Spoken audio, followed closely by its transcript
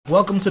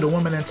Welcome to the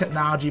Women in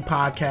Technology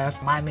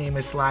podcast. My name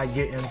is Sly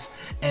Gittins,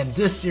 and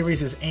this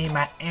series is aimed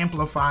at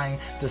amplifying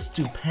the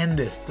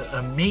stupendous, the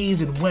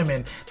amazing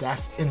women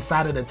that's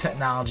inside of the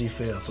technology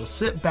field. So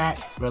sit back,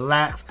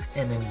 relax,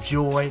 and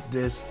enjoy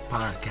this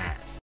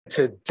podcast.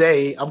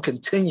 Today, I'm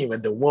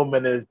continuing the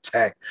Woman in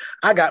Tech.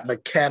 I got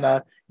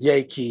McKenna,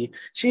 Yeakey.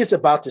 She's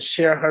about to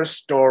share her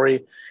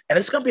story, and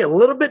it's going to be a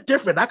little bit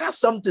different. I got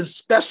something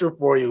special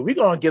for you. We're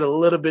going to get a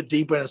little bit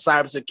deeper in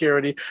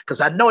cybersecurity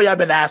because I know y'all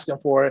been asking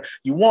for it.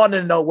 You want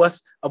to know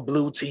what's a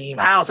blue team?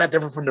 How's that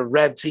different from the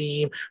red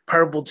team,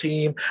 purple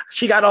team?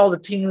 She got all the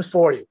teams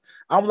for you.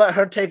 I'm going to let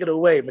her take it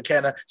away,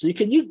 McKenna. So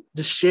can you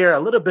just share a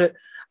little bit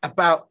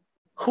about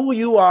who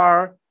you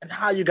are and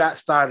how you got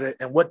started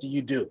and what do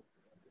you do?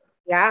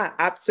 Yeah,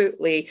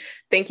 absolutely.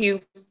 Thank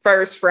you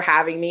first for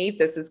having me.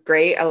 This is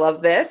great. I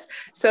love this.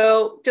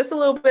 So just a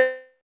little bit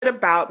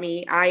about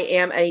me. I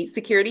am a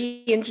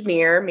security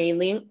engineer,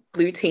 mainly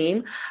blue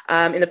team,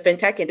 in the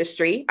fintech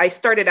industry. I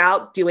started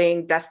out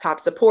doing desktop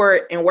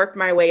support and worked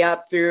my way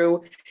up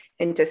through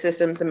into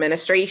systems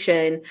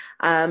administration.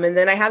 And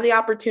then I had the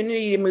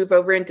opportunity to move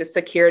over into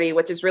security,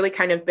 which has really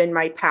kind of been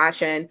my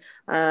passion.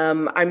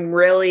 I'm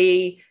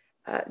really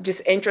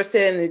just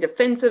interested in the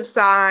defensive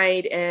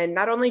side and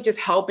not only just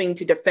helping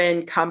to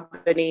defend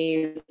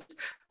companies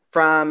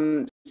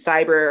from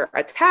cyber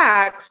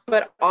attacks,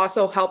 but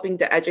also helping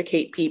to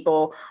educate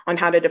people on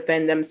how to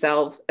defend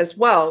themselves as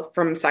well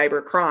from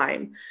cyber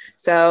crime.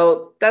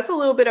 So that's a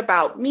little bit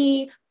about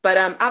me. But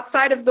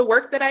outside of the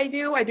work that I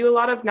do a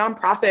lot of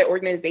nonprofit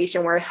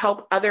organization where I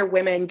help other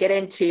women get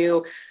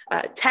into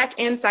tech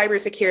and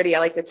cybersecurity. I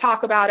like to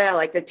talk about it. I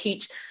like to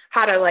teach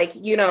how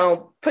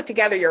to put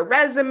together your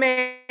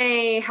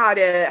resume, how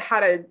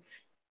to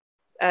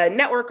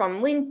network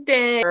on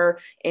LinkedIn,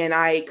 and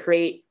I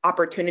create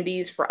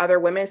opportunities for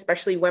other women,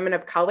 especially women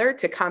of color,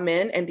 to come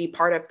in and be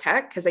part of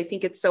tech because I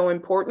think it's so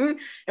important.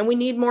 And we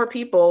need more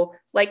people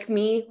like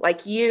me,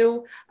 like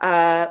you,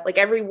 like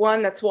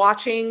everyone that's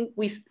watching.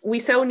 We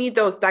so need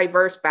those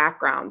diverse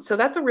backgrounds. So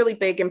that's a really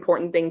big,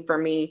 important thing for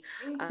me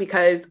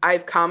because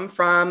I've come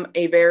from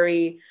a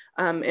very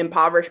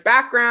impoverished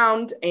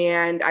background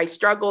and I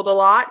struggled a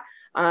lot.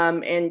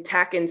 And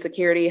tech and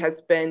security has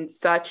been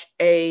such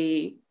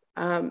a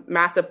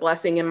massive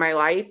blessing in my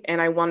life.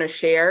 And I want to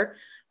share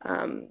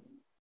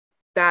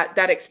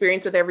that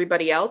experience with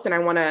everybody else. And I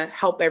want to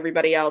help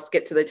everybody else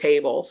get to the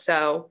table.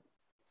 So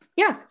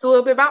yeah, it's a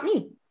little bit about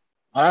me.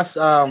 That's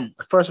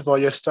first of all,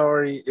 your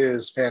story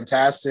is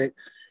fantastic.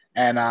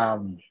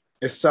 And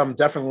it's some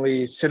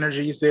definitely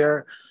synergies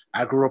there.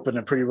 I grew up in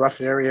a pretty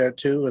rough area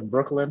too in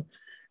Brooklyn.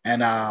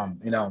 And,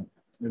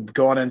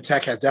 going in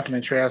tech has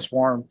definitely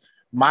transformed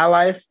my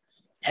life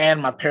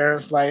and my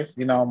parents' life,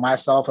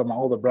 myself and my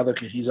older brother,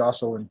 he's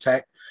also in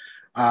tech.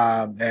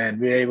 And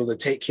we're able to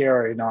take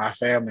care of, our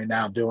family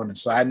now doing it.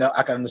 So I know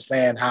I can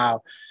understand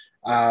how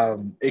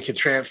it can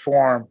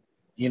transform,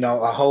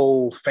 a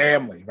whole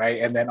family, right?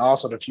 And then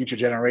also the future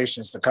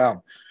generations to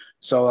come.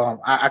 So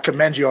I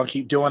commend you on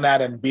keep doing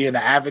that and being an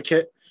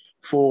advocate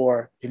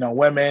for,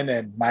 women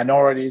and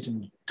minorities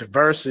and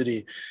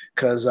diversity,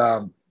 because,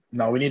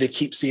 we need to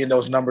keep seeing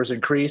those numbers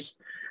increase.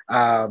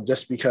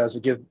 Just because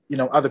it gives,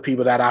 other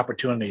people that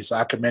opportunity. So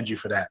I commend you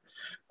for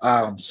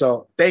that.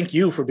 So thank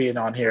you for being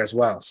on here as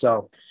well.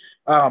 So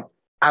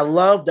I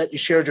love that you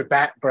shared your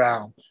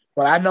background,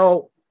 but I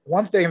know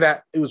one thing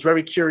that it was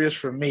very curious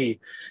for me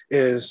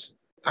is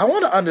I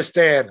want to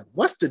understand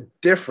what's the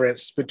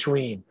difference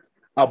between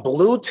a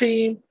blue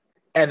team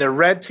and a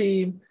red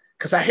team?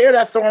 Because I hear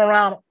that thrown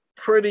around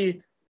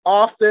pretty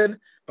often,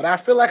 but I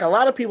feel like a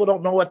lot of people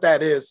don't know what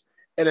that is.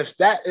 And if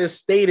that is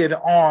stated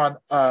on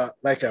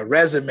like a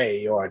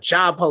resume or a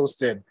job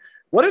posting,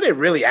 what are they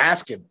really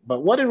asking?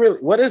 But what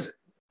is it?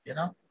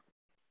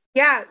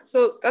 Yeah,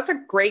 so that's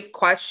a great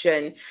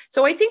question.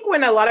 So I think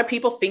when a lot of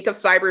people think of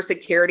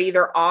cybersecurity,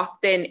 they're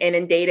often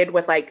inundated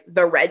with like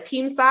the red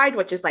team side,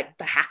 which is like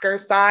the hacker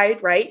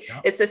side, right? Yeah.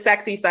 It's the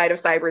sexy side of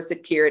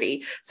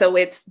cybersecurity. So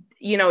it's,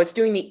 it's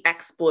doing the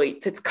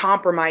exploits, it's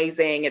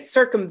compromising, it's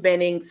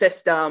circumventing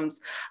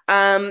systems.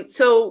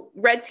 So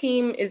red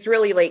team is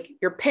really like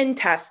your pen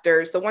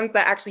testers, the ones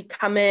that actually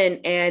come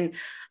in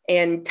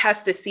and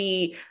test to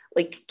see,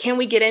 like, can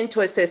we get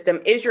into a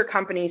system? Is your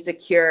company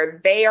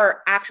secure? They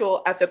are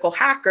actual ethical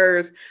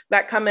hackers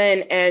that come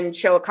in and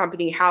show a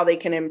company how they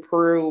can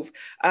improve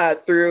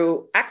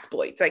through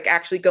exploits, like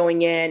actually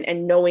going in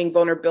and knowing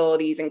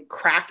vulnerabilities and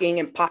cracking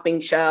and popping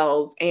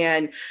shells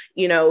and,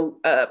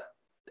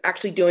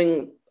 actually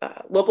doing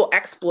local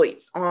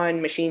exploits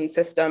on machine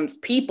systems,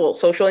 people,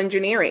 social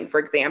engineering, for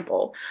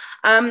example.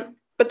 But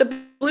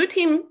the blue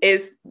team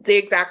is the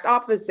exact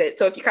opposite.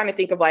 So if you kind of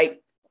think of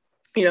like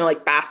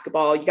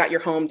basketball, you got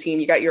your home team,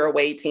 you got your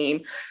away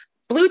team.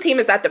 Blue team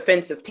is that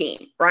defensive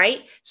team,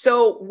 right?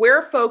 So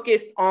we're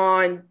focused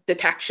on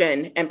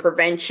detection and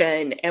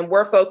prevention, and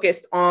we're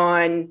focused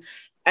on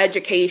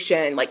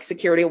education, like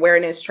security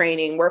awareness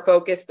training. We're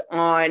focused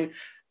on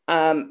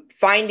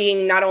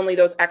finding not only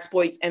those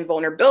exploits and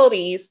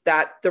vulnerabilities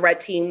that the red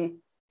team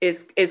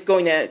is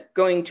going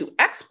to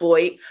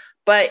exploit,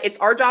 but it's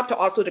our job to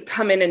also to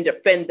come in and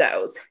defend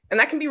those. And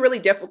that can be really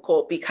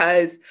difficult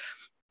because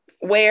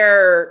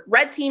where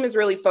red team is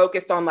really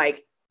focused on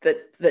like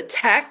the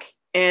tech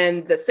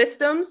and the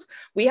systems,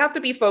 we have to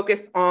be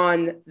focused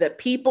on the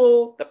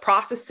people, the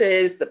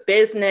processes, the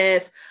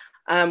business.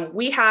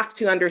 We have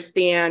to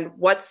understand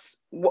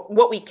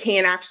what we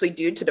can actually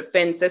do to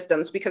defend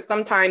systems, because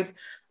sometimes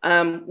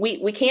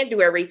we can't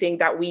do everything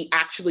that we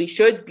actually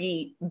should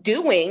be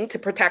doing to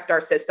protect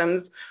our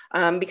systems,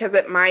 because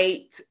it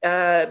might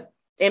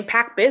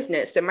impact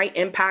business. It might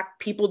impact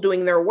people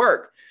doing their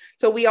work.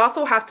 So we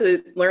also have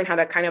to learn how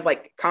to kind of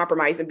like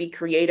compromise and be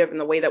creative in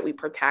the way that we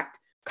protect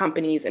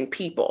companies and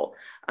people.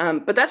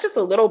 But that's just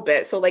a little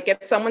bit. So like if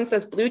someone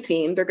says blue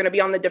team, they're going to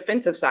be on the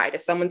defensive side.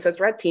 If someone says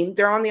red team,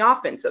 they're on the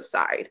offensive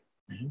side.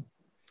 Mm-hmm.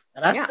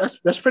 And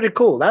that's pretty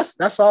cool.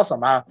 That's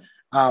awesome.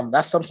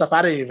 That's some stuff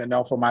I didn't even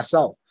know for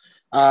myself.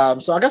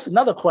 So I guess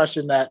another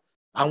question that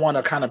I want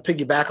to kind of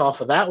piggyback off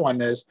of that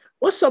one is,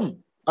 what's some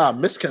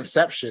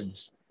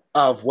misconceptions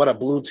of what a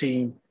blue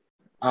team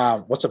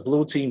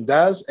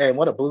does and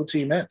what a blue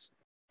team is?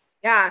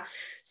 Yeah.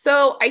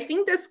 So I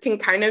think this can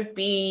kind of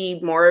be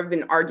more of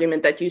an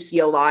argument that you see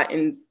a lot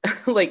in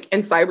like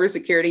in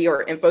cybersecurity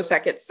or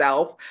InfoSec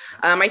itself.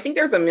 I think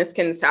there's a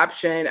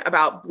misconception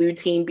about blue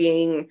team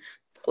being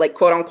like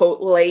quote unquote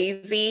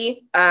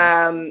lazy.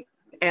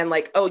 And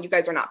like, oh, you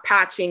guys are not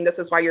patching. This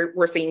is why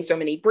we're seeing so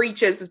many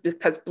breaches, is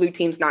because blue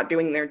team's not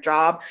doing their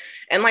job.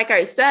 And like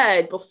I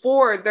said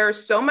before,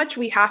 there's so much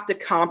we have to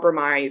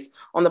compromise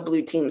on the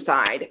blue team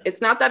side. It's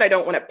not that I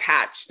don't want to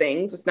patch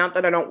things. It's not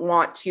that I don't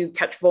want to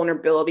catch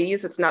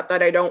vulnerabilities. It's not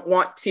that I don't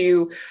want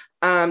to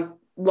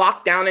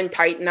lock down and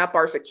tighten up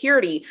our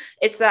security.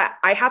 It's that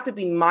I have to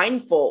be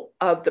mindful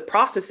of the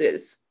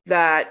processes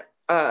that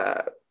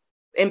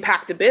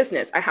impact the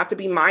business. I have to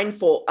be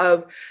mindful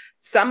of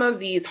some of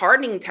these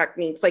hardening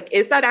techniques. Like,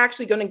 is that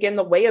actually going to get in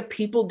the way of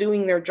people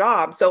doing their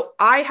job? So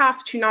I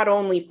have to not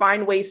only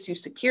find ways to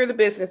secure the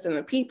business and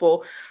the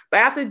people, but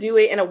I have to do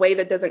it in a way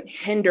that doesn't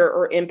hinder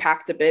or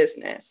impact the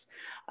business.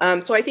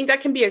 So I think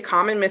that can be a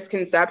common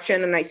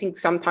misconception. And I think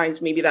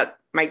sometimes maybe that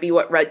might be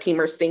what red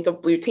teamers think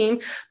of blue team,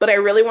 but I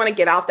really want to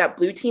get out that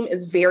blue team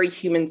is very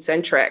human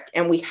centric,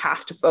 and we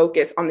have to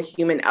focus on the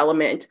human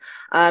element.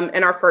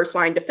 And our first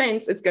line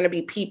defense is going to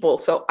be people.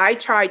 So I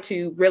try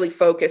to really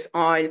focus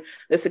on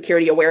the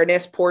security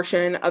awareness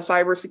portion of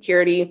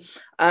cybersecurity,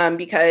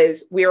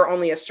 because we are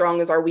only as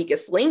strong as our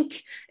weakest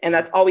link, and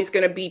that's always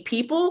going to be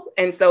people.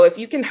 And so if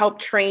you can help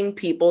train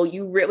people,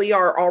 you really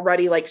are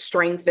already like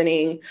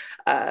strengthening,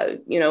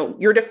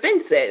 your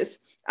defenses.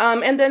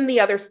 And then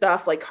the other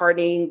stuff like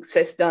hardening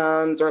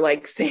systems or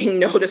like saying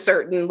no to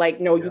certain,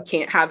 like, no, you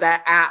can't have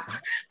that app.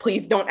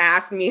 Please don't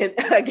ask me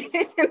again,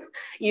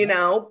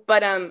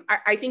 but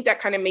I think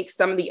that kind of makes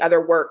some of the other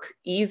work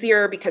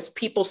easier, because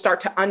people start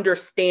to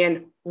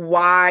understand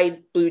why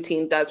blue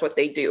team does what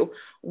they do,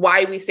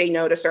 why we say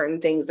no to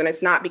certain things. And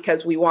it's not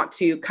because we want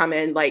to come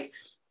in like,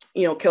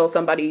 kill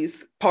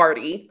somebody's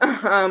party,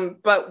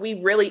 but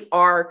we really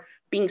are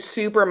being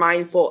super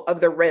mindful of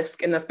the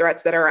risk and the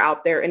threats that are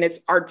out there. And it's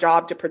our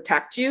job to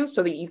protect you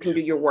so that you can do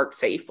your work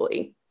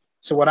safely.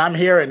 So what I'm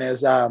hearing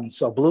is,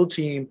 so blue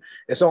team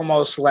is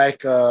almost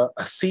like a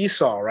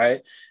seesaw,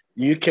 right?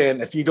 You can,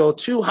 if you go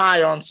too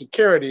high on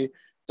security,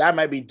 that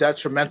might be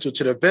detrimental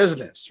to the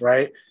business,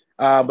 right?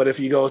 But if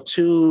you go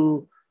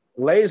too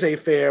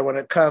laissez-faire when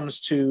it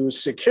comes to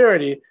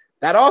security,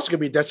 that also could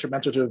be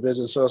detrimental to the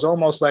business. So it's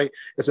almost like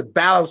it's a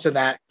balancing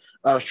act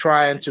of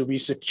trying to be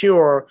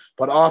secure,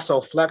 but also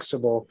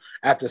flexible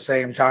at the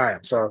same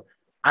time. So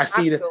I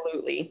see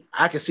Absolutely.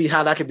 I can see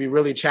how that could be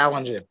really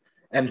challenging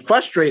and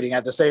frustrating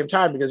at the same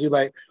time, because you're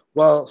like,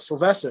 well,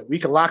 Sylvester, we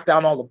can lock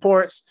down all the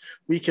ports.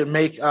 We can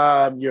make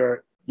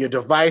your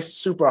device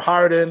super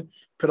hardened,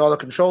 put all the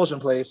controls in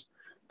place.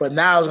 But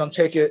now it's going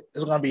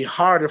to be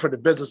harder for the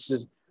business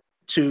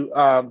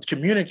to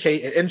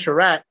communicate and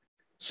interact.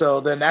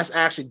 So then that's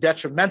actually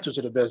detrimental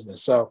to the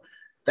business. So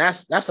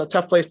that's a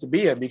tough place to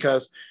be in,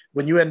 because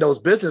when you're in those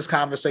business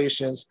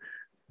conversations,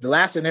 the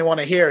last thing they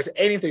want to hear is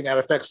anything that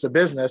affects the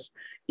business,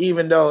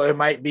 even though it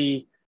might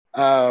be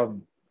a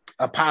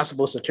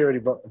possible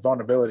security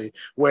vulnerability.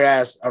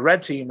 Whereas a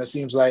red team, it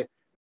seems like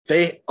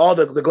all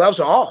the gloves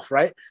are off,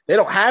 right? They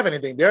don't have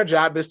anything. Their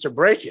job is to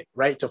break it,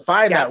 right? To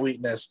find that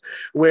weakness,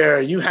 where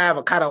you have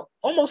a kind of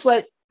almost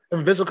like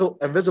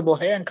invisible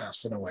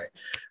handcuffs in a way.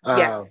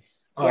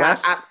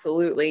 Yes.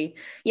 Absolutely.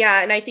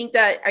 Yeah. And I think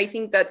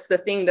that's the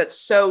thing that's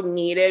so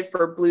needed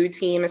for blue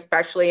team,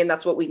 especially, and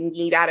that's what we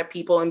need out of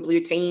people in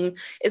blue team,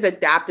 is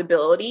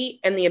adaptability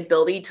and the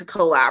ability to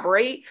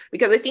collaborate.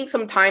 Because I think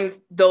sometimes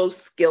those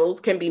skills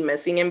can be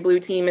missing in blue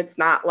team. It's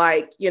not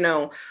like,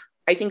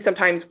 I think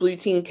sometimes blue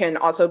team can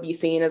also be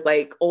seen as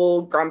like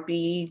old,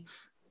 grumpy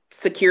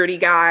security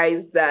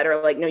guys that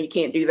are like, no, you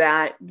can't do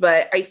that.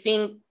 But I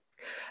think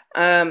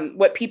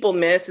what people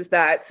miss is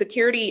that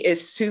security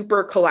is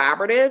super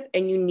collaborative,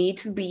 and you need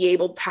to be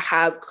able to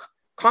have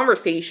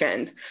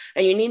conversations,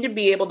 and you need to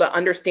be able to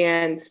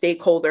understand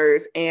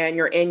stakeholders and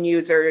your end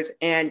users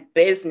and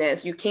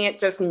business. You can't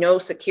just know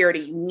security.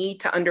 You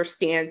need to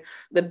understand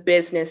the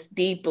business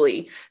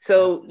deeply.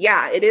 So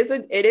yeah, it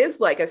is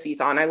like a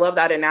seesaw. And I love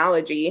that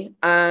analogy,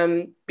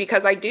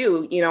 because I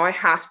do, I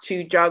have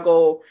to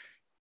juggle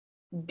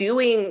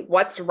doing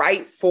what's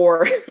right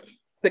for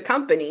the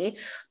company,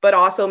 but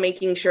also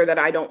making sure that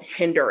I don't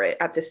hinder it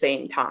at the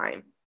same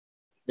time.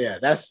 Yeah,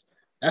 that's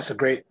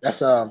great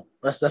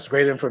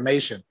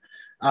information.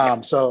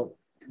 So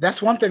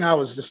that's one thing I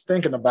was just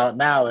thinking about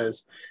now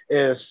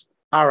is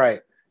all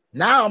right,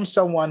 now I'm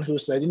someone who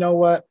said, you know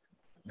what,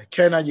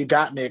 McKenna, you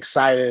got me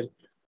excited.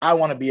 I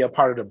want to be a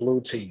part of the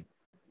blue team.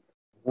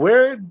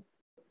 Where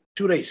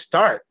do they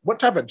start? What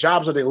type of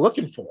jobs are they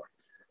looking for?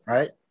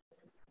 Right.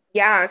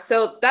 Yeah,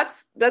 so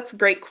that's a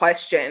great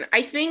question.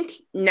 I think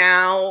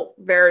now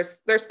there's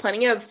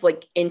plenty of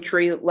like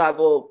entry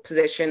level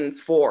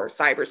positions for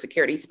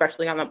cybersecurity,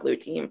 especially on the blue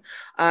team.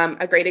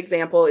 A great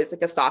example is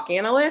like a SOC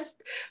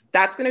analyst.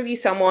 That's going to be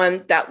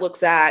someone that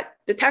looks at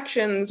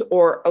detections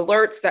or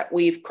alerts that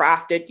we've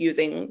crafted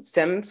using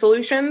SIM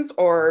solutions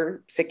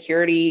or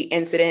security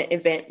incident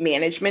event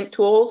management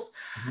tools,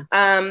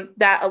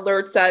 that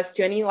alerts us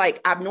to any like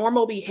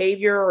abnormal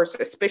behavior or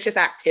suspicious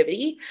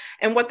activity.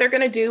 And what they're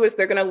going to do is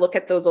they're going to look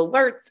at those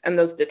alerts and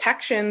those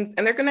detections,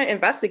 and they're going to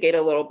investigate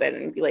a little bit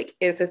and be like,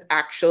 is this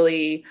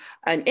actually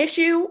an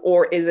issue,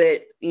 or is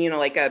it,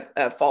 like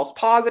a false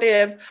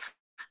positive?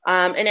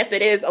 And if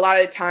it is, a lot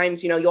of the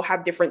times, you'll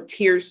have different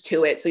tiers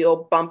to it. So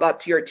you'll bump up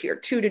to your tier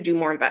 2 to do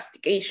more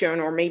investigation,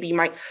 or maybe you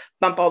might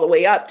bump all the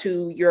way up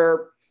to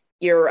your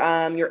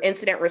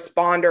incident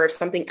responder if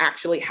something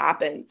actually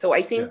happened. So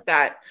I think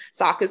that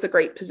SOC is a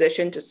great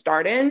position to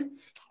start in.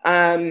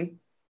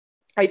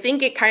 I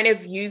think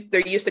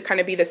there used to kind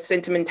of be the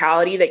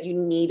sentimentality that you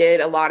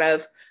needed a lot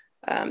of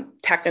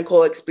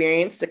technical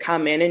experience to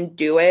come in and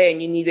do it.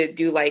 And you need to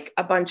do like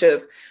a bunch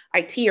of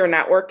IT or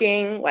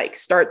networking, like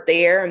start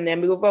there and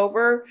then move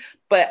over.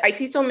 But I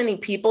see so many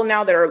people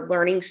now that are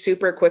learning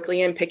super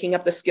quickly and picking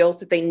up the skills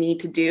that they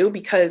need to do,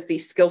 because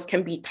these skills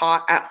can be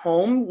taught at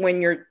home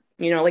when you're,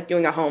 like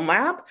doing a home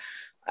lab.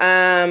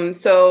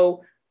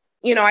 So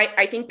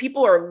I think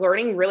people are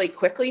learning really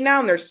quickly now,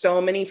 and there's so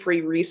many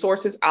free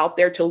resources out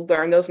there to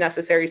learn those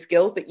necessary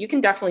skills that you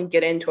can definitely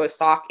get into a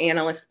SOC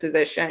analyst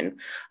position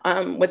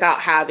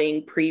without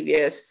having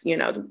previous,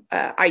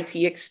 IT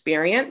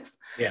experience.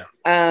 Yeah.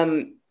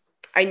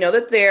 I know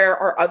that there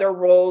are other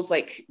roles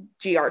like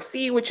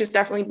GRC, which is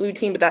definitely blue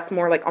team, but that's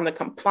more like on the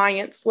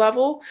compliance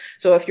level.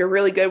 So if you're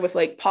really good with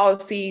like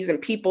policies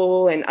and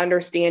people and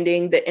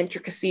understanding the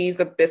intricacies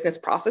of business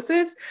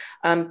processes,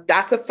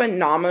 that's a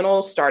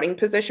phenomenal starting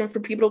position for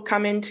people to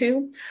come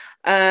into.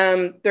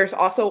 There's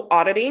also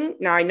auditing.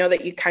 Now, I know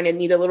that you kind of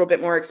need a little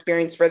bit more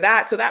experience for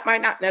that. So that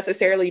might not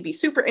necessarily be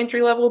super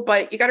entry level,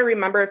 but you got to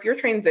remember, if you're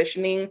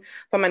transitioning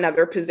from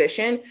another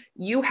position,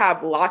 you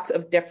have lots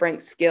of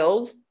different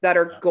skills that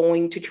are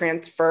going to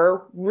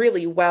transfer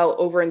really well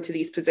over into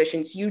these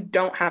positions. You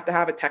don't have to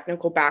have a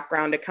technical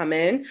background to come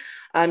in.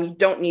 You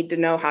don't need to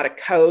know how to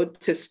code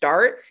to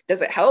start.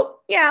 Does it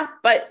help? Yeah,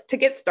 but to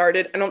get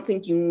started, I don't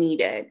think you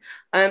need it.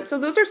 So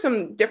those are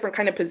some different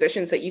kind of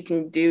positions that you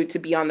can do to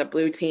be on the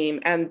blue team.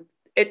 And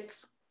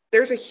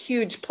there's a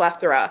huge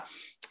plethora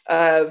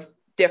of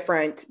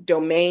different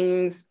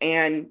domains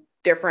and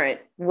different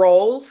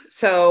roles.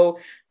 So,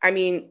 I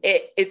mean,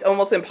 it's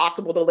almost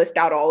impossible to list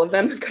out all of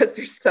them because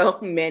there's so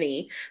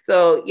many.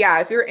 So yeah,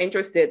 if you're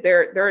interested,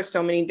 there are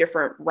so many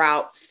different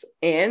routes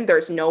and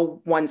there's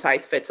no one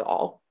size fits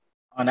all.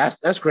 And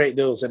that's great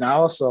news. And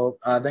I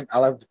think I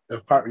love the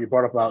part you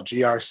brought up about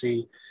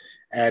GRC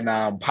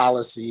and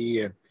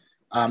policy.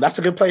 And that's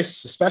a good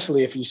place,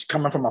 especially if you're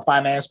coming from a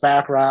finance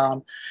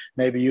background.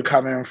 Maybe you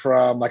coming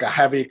from like a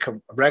heavy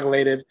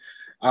regulated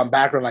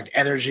background, like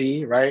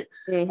energy, right?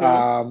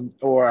 Mm-hmm.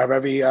 Or a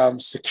very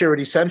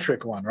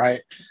security-centric one,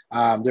 right?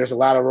 There's a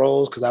lot of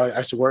roles, because I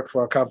used to work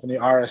for a company,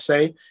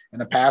 RSA, in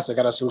the past. I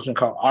got a solution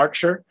called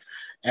Archer,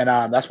 and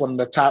that's one of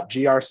the top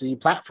GRC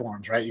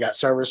platforms, right? You got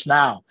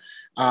ServiceNow.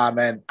 And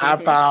mm-hmm. I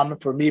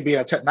found, for me being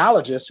a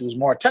technologist who's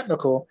more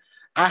technical,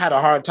 I had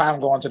a hard time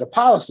going to the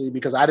policy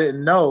because I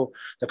didn't know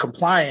the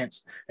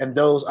compliance and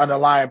those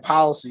underlying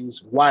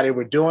policies, why they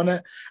were doing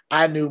it.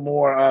 I knew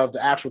more of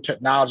the actual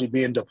technology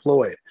being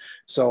deployed.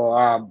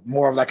 So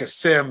more of like a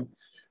SIM,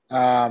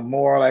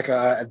 more like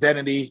a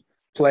identity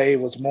play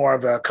was more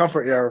of a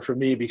comfort area for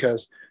me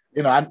because,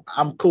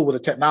 I'm cool with the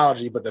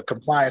technology, but the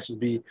compliance would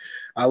be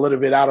a little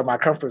bit out of my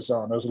comfort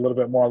zone. There's a little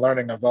bit more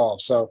learning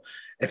involved. So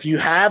if you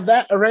have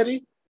that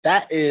already,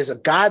 that is a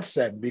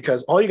godsend,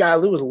 because all you got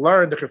to do is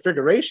learn the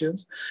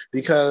configurations,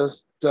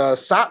 because the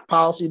SOC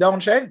policy don't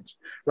change,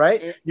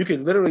 right? Mm-hmm. You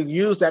can literally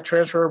use that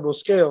transferable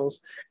skills,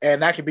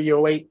 and that could be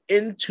your way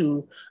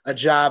into a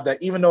job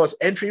that, even though it's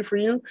entry for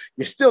you,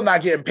 you're still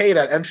not getting paid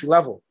at entry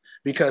level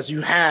because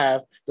you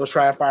have those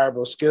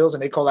transferable skills,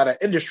 and they call that an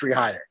industry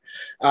hire,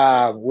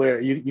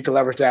 where you can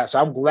leverage that. So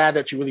I'm glad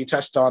that you really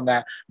touched on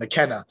that,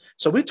 McKenna.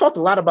 So we talked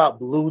a lot about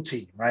blue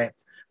team, right?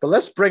 But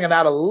let's bring it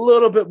out a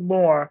little bit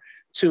more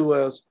to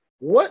is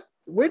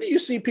where do you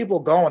see people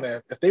going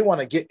if they want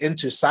to get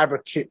into cyber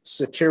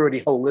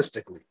security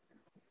holistically?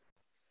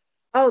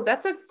 Oh,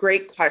 that's a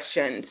great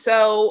question.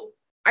 So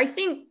I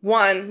think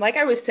one, like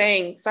I was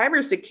saying,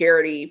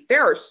 cybersecurity,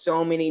 there are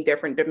so many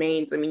different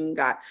domains. I mean, you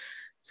got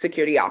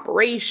security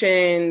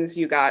operations,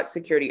 you got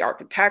security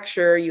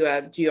architecture, you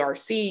have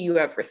GRC, you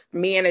have risk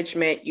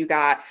management, you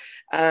got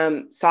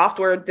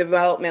software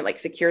development, like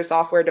secure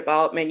software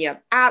development, you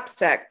have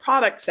AppSec,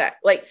 product sec.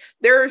 Like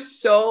there are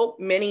so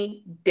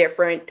many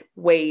different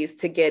ways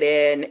to get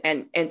in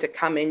and to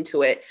come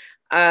into it.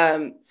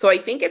 So I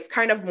think it's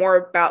kind of more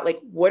about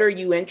like, what are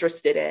you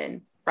interested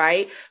in,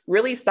 right?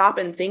 Really stop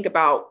and think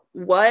about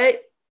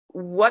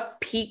what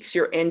piques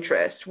your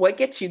interest, what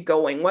gets you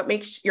going, what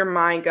makes your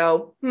mind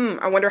go,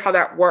 I wonder how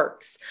that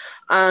works,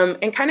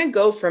 and kind of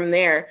go from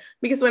there.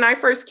 Because when I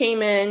first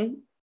came in,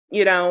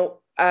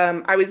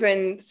 I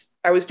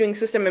was doing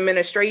system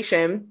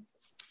administration,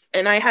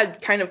 and I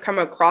had kind of come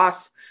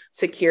across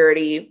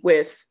security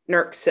with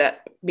NERC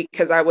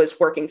because I was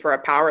working for a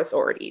power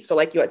authority. So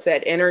like you had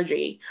said,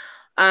 energy.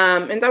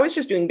 And I was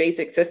just doing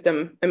basic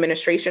system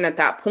administration at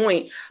that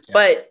point. Yeah.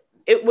 But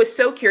it was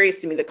so curious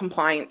to me, the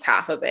compliance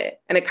half of it.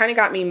 And it kind of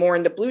got me more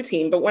into blue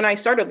team. But when I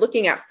started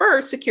looking at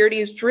first, security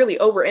is really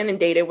over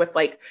inundated with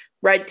like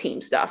red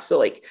team stuff. So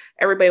like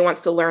everybody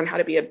wants to learn how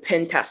to be a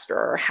pen tester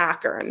or a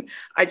hacker. And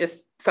I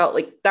just felt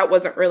like that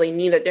wasn't really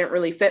me. That didn't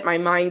really fit my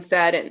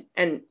mindset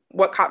and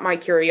what caught my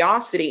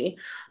curiosity.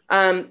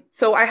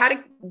 So I had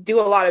to do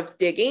a lot of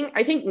digging.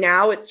 I think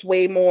now it's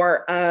way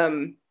more,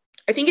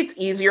 I think it's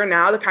easier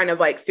now to kind of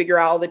like figure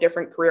out all the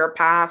different career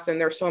paths. And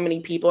there's so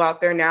many people out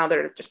there now that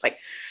are just like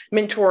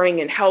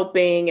mentoring and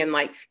helping and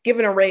like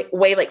giving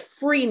away like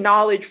free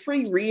knowledge,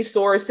 free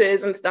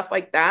resources and stuff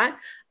like that.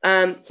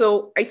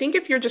 So I think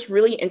if you're just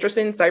really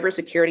interested in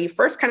cybersecurity,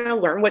 first kind of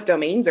learn what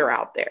domains are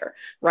out there,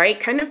 right?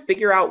 Kind of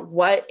figure out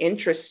what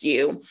interests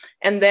you.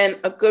 And then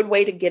a good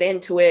way to get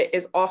into it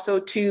is also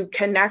to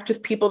connect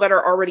with people that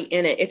are already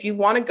in it. If you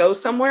want to go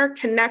somewhere,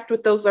 connect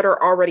with those that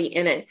are already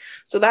in it.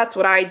 So that's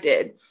what I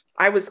did.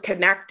 I was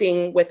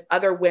connecting with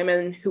other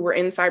women who were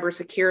in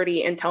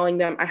cybersecurity and telling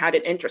them I had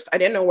an interest. I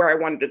didn't know where I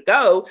wanted to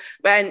go,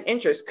 but I had an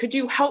interest. Could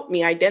you help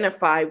me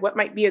identify what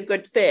might be a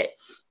good fit?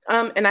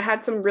 And I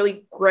had some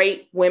really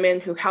great women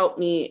who helped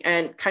me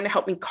and kind of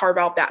helped me carve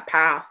out that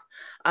path.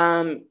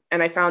 And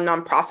I found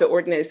nonprofit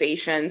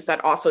organizations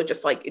that also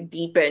just like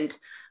deepened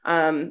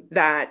I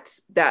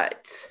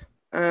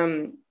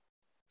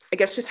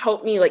guess just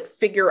helped me like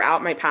figure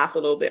out my path a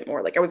little bit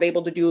more. Like I was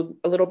able to do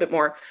a little bit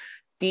more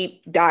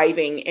deep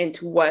diving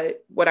into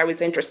what I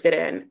was interested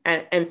in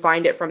and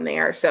find it from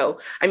there. So,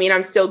 I mean,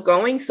 I'm still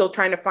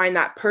trying to find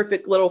that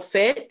perfect little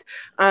fit,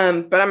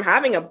 but I'm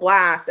having a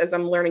blast as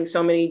I'm learning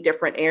so many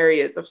different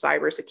areas of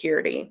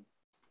cybersecurity.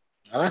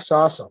 Oh, that's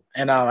awesome.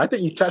 And I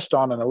think you touched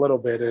on it a little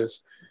bit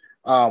is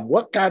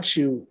what got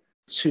you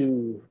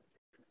to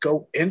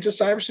go into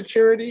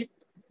cybersecurity,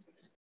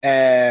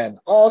 and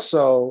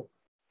also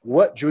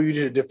what drew you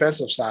to the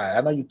defensive side?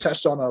 I know you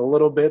touched on a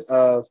little bit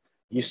of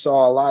you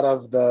saw a lot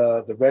of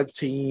the red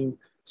team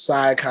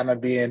side kind of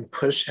being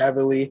pushed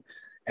heavily,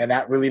 and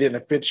that really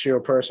didn't fit your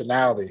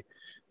personality.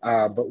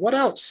 But what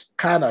else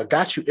kind of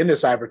got you into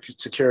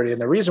cybersecurity? And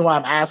the reason why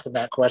I'm asking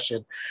that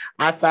question,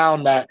 I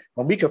found that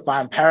when we can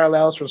find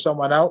parallels from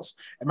someone else,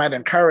 it might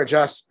encourage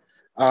us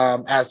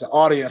as the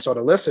audience or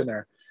the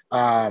listener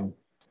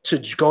to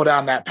go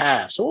down that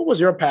path. So what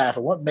was your path,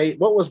 and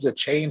what was the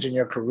change in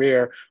your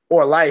career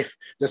or life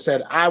that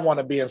said, I want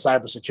to be in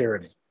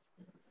cybersecurity?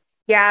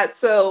 Yeah,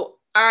 so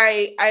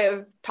I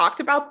have talked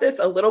about this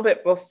a little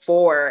bit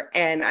before,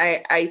 and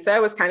I said I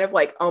was kind of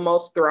like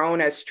almost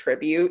thrown as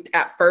tribute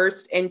at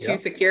first into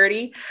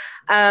security.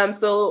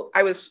 So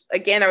I was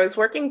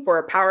working for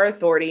a power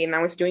authority, and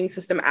I was doing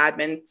system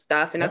admin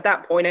stuff. And at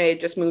that point, I had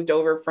just moved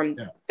over from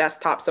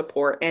desktop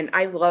support, and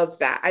I love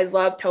that. I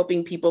loved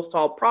helping people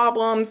solve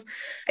problems.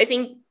 I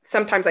think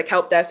sometimes like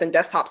help desk and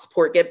desktop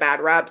support get bad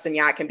reps, and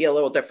it can be a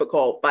little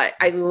difficult, but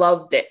I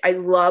loved it. I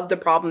loved the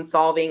problem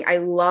solving. I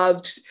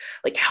loved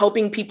like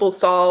helping people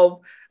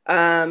solve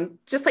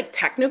just like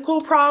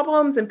technical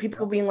problems, and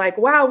people being like,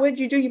 wow, what'd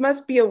you do? You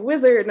must be a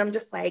wizard. And I'm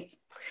just like,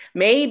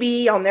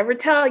 maybe, I'll never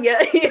tell you. So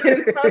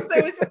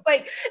it was just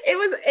like,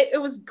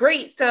 it was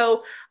great.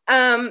 So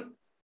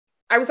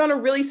I was on a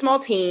really small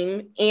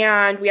team,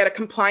 and we had a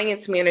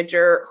compliance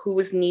manager who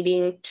was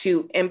needing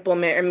to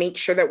implement and make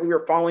sure that we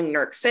were following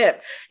NERC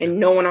SIP, and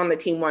no one on the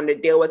team wanted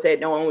to deal with it.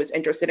 No one was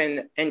interested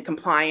in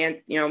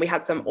compliance. We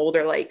had some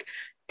older like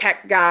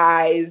tech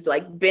guys,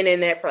 like been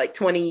in it for like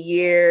 20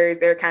 years.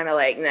 They're kind of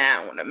like, nah, I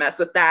don't want to mess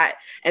with that.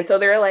 And so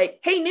they're like,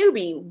 hey,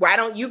 newbie, why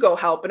don't you go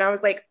help? And I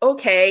was like,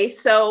 okay.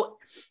 So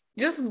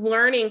just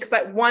learning, because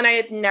I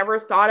had never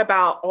thought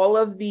about all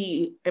of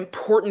the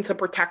importance of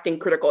protecting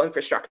critical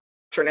infrastructure.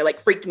 And it like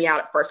freaked me out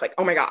at first, like,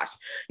 oh my gosh,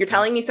 you're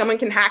telling me someone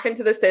can hack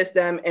into the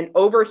system and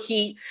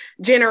overheat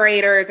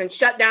generators and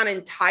shut down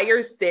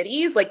entire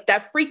cities? Like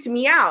that freaked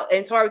me out.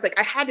 And so I was like,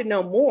 I had to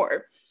know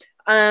more.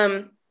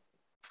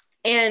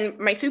 And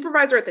my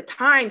supervisor at the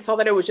time saw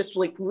that I was just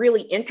like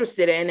really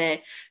interested in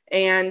it.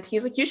 And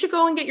he's like, you should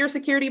go and get your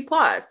Security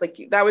Plus. Like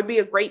that would be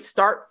a great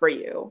start for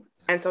you.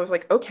 And so I was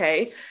like,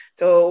 okay.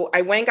 So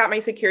I went and got my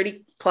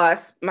Security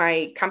Plus.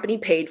 My company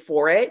paid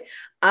for it.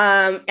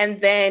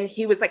 And then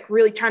he was like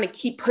really trying to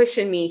keep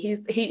pushing me.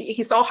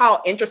 He saw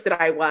how interested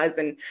I was.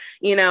 And,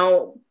 you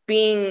know,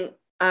 being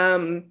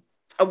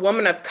a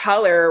woman of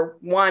color,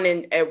 one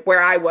in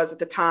where I was at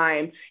the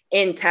time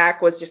in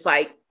tech was just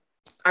like,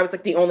 I was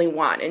like the only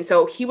one. And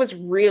so he was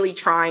really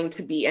trying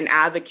to be an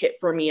advocate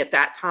for me at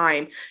that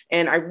time.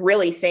 And I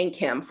really thank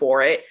him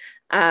for it.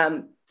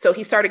 So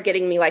he started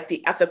getting me like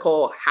the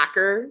ethical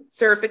hacker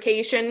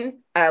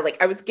certification.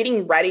 Like I was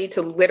getting ready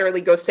to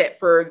literally go sit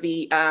for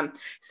the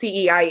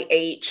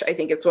CEIH, I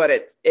think it's what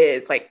it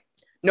is. Like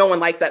no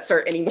one likes that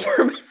cert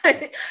anymore.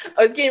 But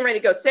I was getting ready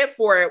to go sit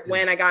for it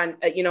when I got,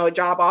 a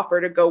job offer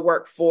to go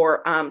work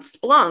for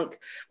Splunk,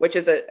 which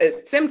is a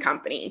SIM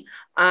company.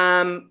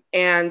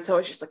 And so I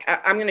was just like,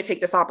 I'm going to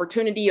take this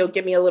opportunity. It'll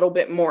give me a little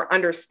bit more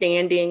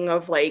understanding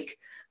of like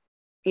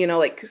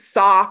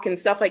SOC and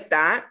stuff like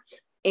that.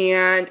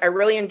 And I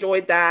really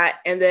enjoyed that.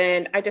 And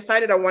then I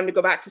decided I wanted to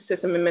go back to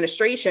system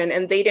administration,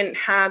 and they didn't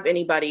have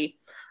anybody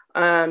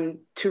to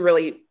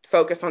really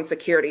focus on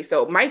security.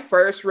 So my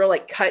first real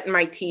like cutting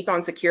my teeth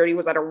on security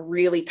was at a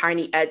really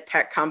tiny ed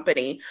tech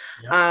company.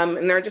 Yep.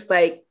 And they're just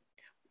like,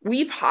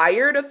 we've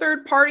hired a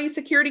third-party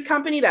security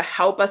company to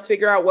help us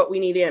figure out what we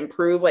need to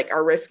improve, like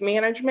our risk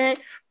management,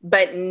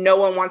 but no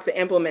one wants to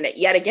implement it.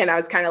 Yet again, I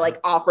was kind of like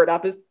offered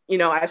up as,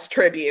 as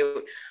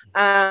tribute.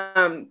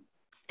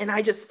 And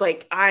I just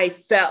like, I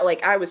felt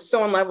like I was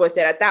so in love with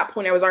it. At that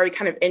point, I was already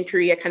kind of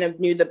entry. I kind of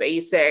knew the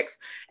basics.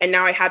 And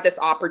now I had this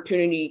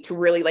opportunity to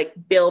really like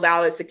build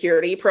out a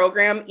security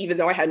program, even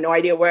though I had no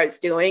idea what I was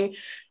doing.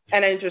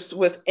 And I just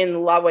was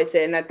in love with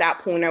it. And at that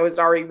point, I was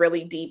already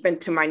really deep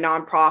into my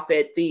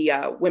nonprofit,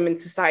 the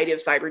Women's Society of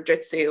Cyber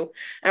Jitsu.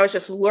 And I was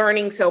just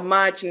learning so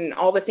much, and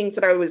all the things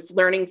that I was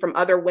learning from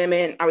other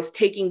women, I was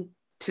taking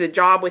to the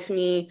job with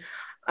me.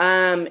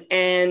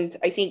 And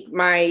I think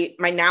my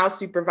now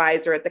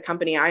supervisor at the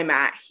company I'm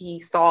at,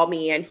 he saw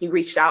me and he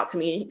reached out to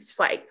me. He's just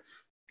like,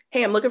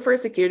 hey, I'm looking for a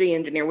security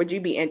engineer. Would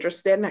you be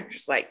interested? And I was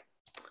just like,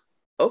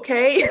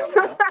 okay.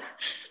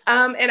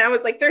 And I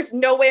was like, there's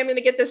no way I'm going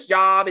to get this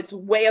job. It's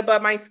way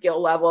above my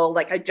skill level.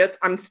 Like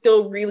I'm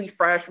still really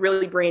fresh,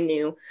 really brand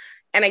new.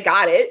 And I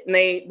got it, and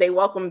they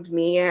welcomed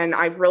me, and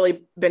I've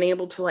really been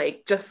able to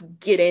like just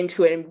get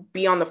into it and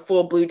be on the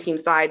full blue team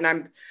side.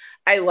 And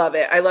I love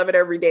it. I love it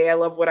every day. I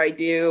love what I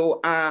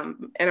do.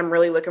 And I'm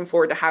really looking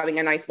forward to having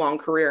a nice long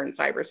career in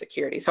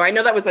cybersecurity. So I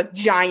know that was a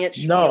giant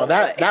spiel. No,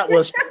 that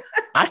was,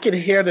 I can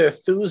hear the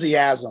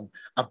enthusiasm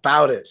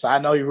about it. So I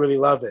know you really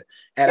love it.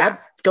 And that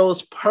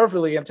goes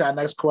perfectly into our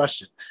next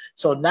question.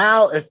 So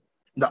now if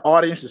the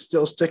audience is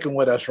still sticking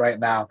with us right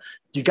now,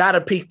 you got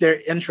to pique their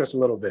interest a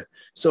little bit.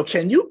 So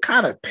can you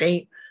kind of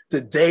paint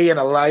the day in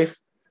the life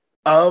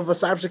of a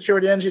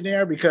cybersecurity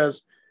engineer?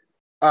 Because,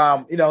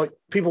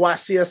 people watch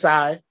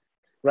CSI,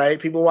 right?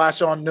 People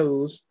watch on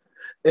news.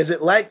 Is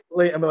it like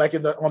on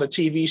the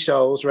TV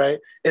shows, right?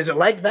 Is it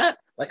like that?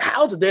 Like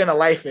how's the day in the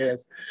life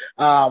is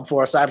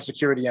for a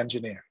cybersecurity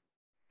engineer?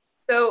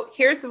 So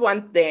here's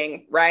one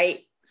thing,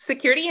 right?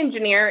 Security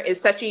engineer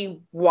is such a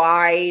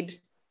wide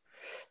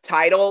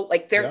title.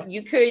 Like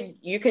you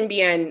can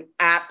be an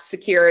app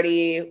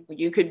security,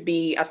 you could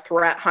be a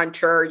threat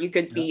hunter, you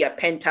could be a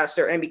pen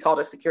tester and be called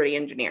a security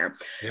engineer.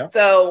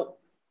 So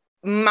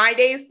my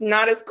day's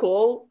not as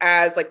cool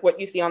as like what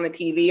you see on the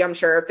TV. I'm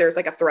sure if there's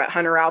like a threat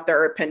hunter out there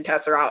or a pen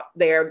tester out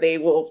there, they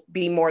will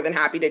be more than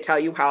happy to tell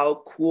you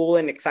how cool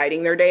and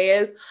exciting their day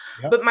is.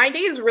 But my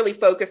day is really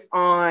focused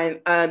on,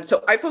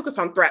 so I focus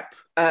on threat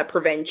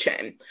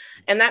prevention.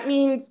 And that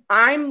means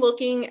I'm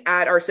looking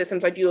at our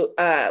systems. I do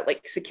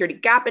like security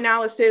gap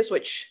analysis,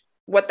 which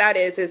what that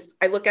is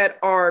I look at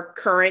our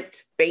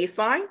current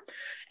baseline,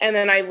 and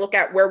then I look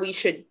at where we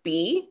should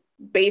be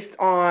based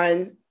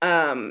on,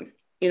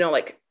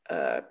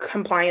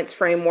 compliance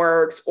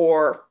frameworks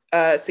or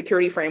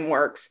security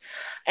frameworks.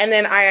 And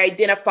then I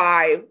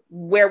identify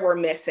where we're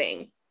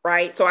missing,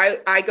 right? So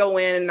I go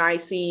in and I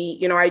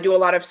see, I do a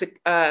lot of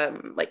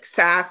like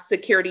SaaS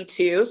security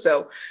too.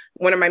 So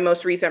one of my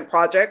most recent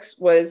projects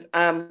was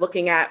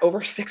looking at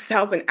over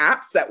 6,000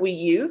 apps that we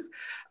use,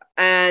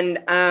 and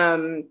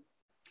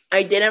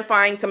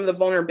identifying some of the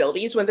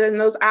vulnerabilities within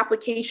those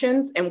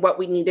applications and what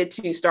we needed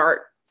to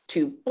start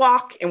to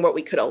block and what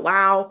we could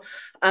allow.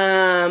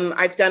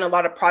 I've done a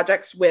lot of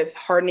projects with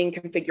hardening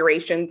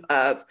configurations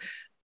of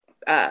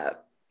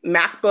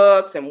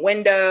MacBooks and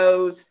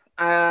Windows.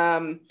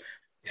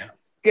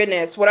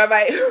 Goodness, what have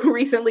I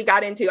recently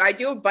got into? I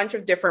do a bunch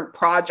of different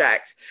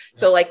projects.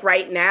 So like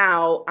right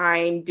now,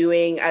 I'm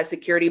doing a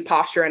security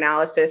posture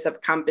analysis of a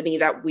company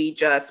that we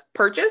just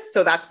purchased.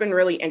 So that's been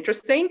really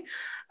interesting.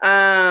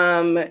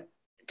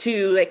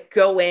 to like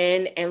go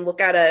in and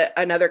look at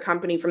another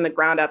company from the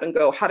ground up and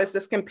go, how does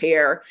this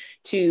compare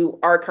to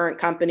our current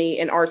company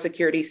and our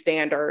security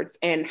standards?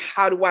 And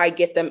how do I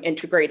get them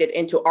integrated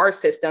into our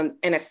system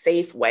in a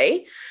safe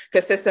way?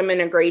 Because system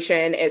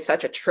integration is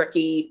such a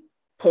tricky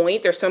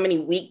point. There's so many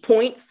weak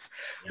points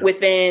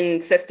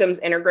within systems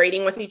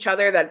integrating with each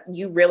other that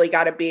you really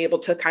got to be able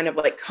to kind of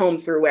like comb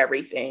through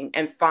everything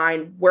and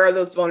find where are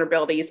those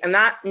vulnerabilities, and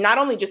that not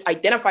only just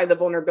identify the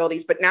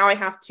vulnerabilities, but now I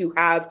have to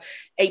have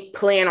a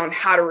plan on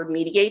how to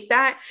remediate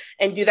that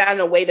and do that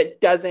in a way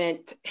that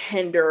doesn't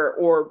hinder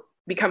or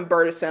become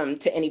burdensome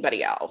to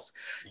anybody else.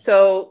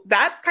 So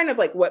that's kind of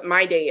like what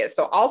my day is.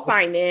 So I'll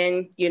sign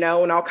in,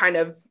 and I'll kind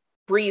of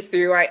breeze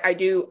through.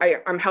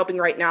 I'm helping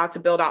right now to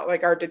build out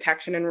like our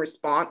detection and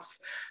response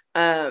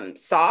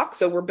SOC.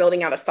 So we're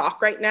building out a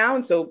SOC right now.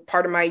 And so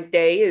part of my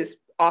day is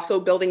also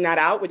building that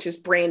out, which is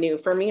brand new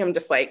for me. I'm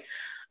just like,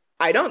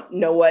 I don't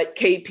know what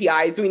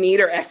KPIs we need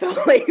or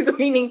SLAs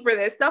we need for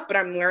this stuff, but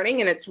I'm learning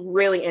and it's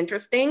really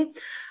interesting.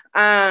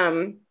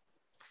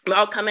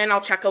 I'll come in, I'll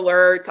check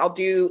alerts, I'll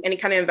do any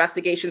kind of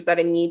investigations that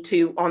I need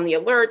to on the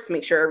alerts,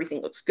 make sure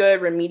everything looks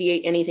good,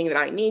 remediate anything that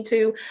I need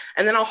to,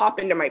 and then I'll hop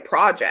into my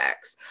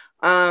projects.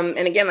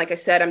 And again, like I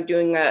said, I'm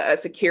doing a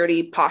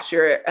security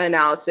posture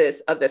analysis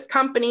of this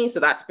company. So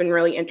that's been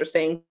really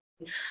interesting.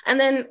 And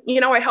then,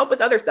 I help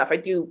with other stuff. I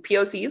do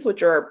POCs,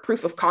 which are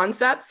proof of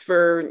concepts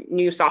for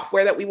new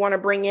software that we want to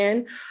bring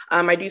in.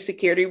 I do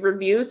security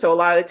reviews. So a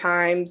lot of the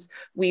times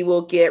we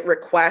will get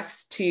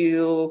requests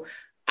to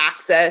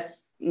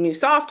access new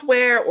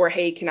software, or,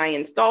 hey, can I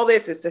install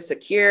this? Is this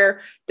secure?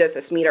 Does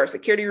this meet our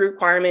security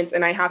requirements?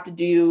 And I have to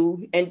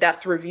do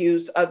in-depth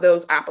reviews of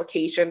those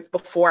applications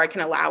before I can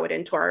allow it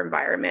into our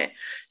environment.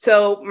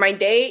 So my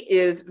day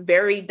is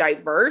very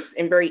diverse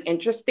and very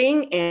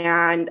interesting.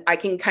 And I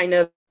can kind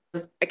of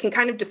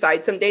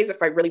decide some days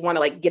if I really want to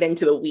like get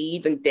into the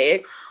weeds and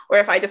dig, or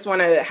if I just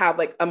want to have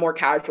like a more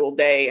casual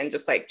day and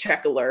just like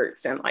check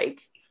alerts and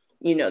like,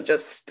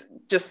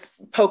 just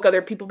poke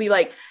other people, be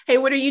like, hey,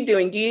 what are you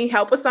doing? Do you need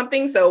help with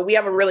something? So we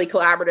have a really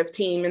collaborative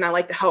team, and I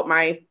like to help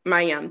my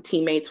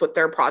teammates with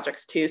their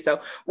projects too.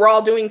 So we're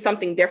all doing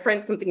something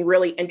different, something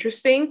really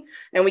interesting,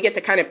 and we get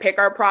to kind of pick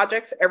our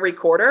projects every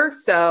quarter.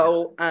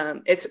 So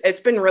it's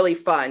been really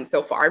fun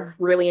so far. I've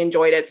really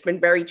enjoyed it. It's been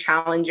very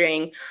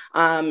challenging,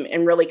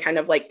 and really kind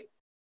of like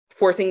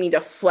forcing me to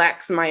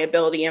flex my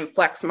ability and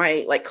flex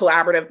my like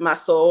collaborative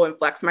muscle and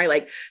flex my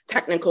like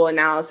technical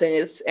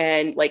analysis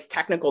and like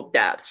technical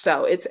depth.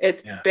 So it's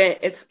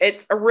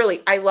a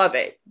really, I love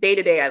it. Day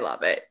to day, I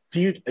love it.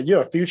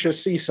 You're a future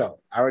CISO.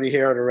 I already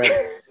hear it already.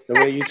 The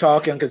way you're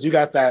talking, because you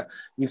got that,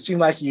 you seem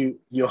like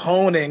you're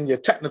honing your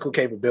technical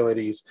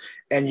capabilities,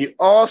 and you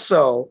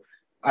also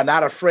are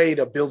not afraid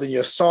of building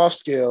your soft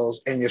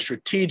skills and your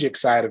strategic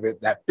side of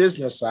it, that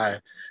business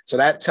side. So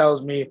that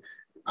tells me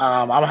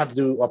I'm gonna have to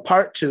do a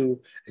part 2,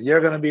 and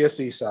you're gonna be a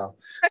CISO,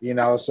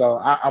 so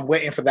I'm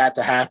waiting for that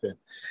to happen.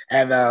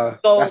 And I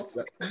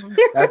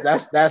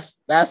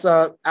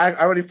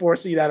already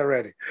foresee that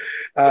already.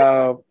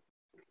 And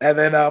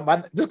then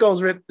this goes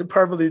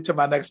perfectly to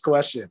my next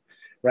question,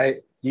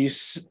 right?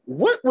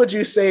 What would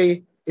you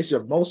say is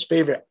your most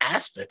favorite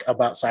aspect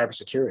about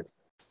cybersecurity?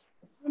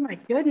 Oh my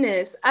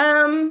goodness.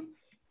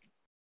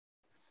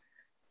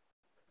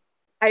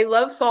 I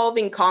love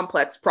solving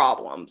complex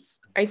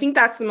problems. I think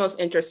that's the most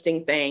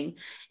interesting thing,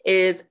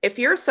 is if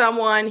you're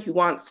someone who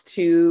wants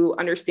to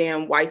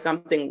understand why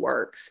something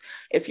works,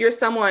 if you're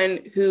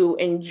someone who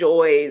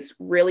enjoys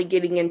really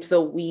getting into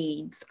the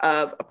weeds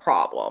of a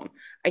problem,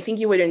 I think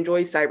you would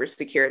enjoy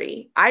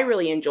cybersecurity. I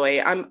really enjoy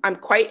it. I'm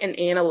quite an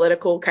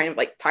analytical kind of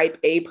like type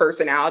A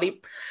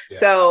personality. Yeah.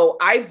 So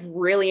I've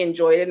really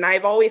enjoyed it. And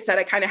I've always said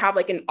I kind of have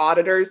like an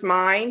auditor's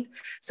mind.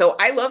 So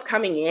I love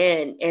coming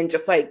in and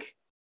just like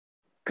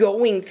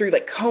going through,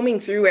 like combing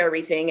through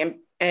everything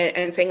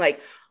and saying like,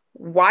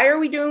 why are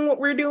we doing what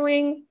we're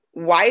doing?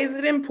 Why is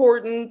it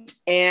important?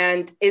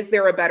 And is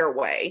there a better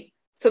way?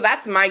 So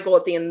that's my goal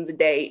at the end of the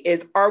day,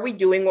 is, are we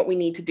doing what we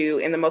need to do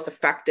in the most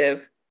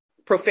effective,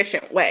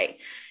 proficient way?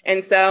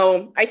 And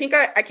so I think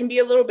I can be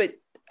a little bit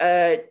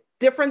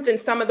different than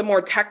some of the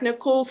more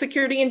technical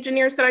security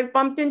engineers that I've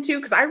bumped into,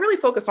 because I really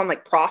focus on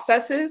like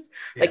processes.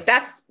 Yeah. Like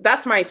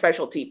that's my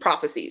specialty,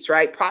 processes,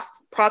 right?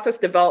 Process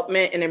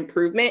development and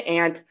improvement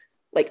and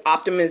like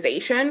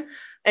optimization.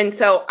 And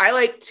so I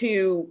like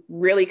to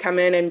really come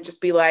in and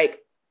just be like,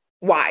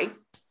 why?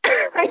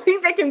 I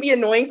think that can be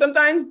annoying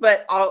sometimes,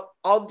 but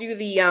I'll do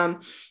the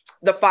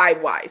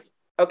 5 whys.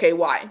 Okay,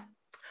 why?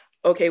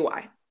 Okay,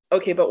 why?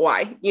 Okay, but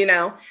why?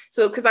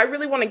 So because I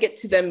really want to get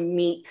to the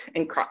meat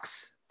and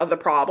crux of the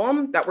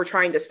problem that we're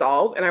trying to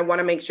solve. And I want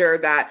to make sure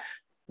that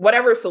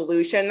whatever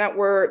solution that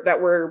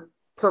we're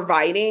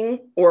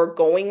providing or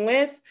going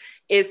with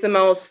is the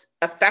most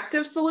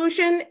effective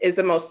solution, is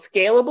the most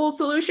scalable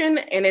solution,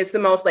 and is the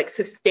most like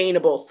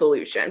sustainable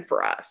solution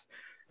for us,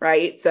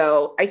 right?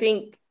 So I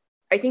think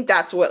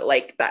that's what,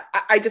 like, that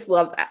I just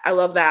love that. I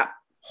love that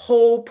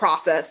whole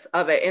process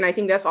of it, and I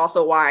think that's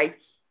also why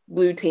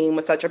Blue Team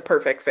was such a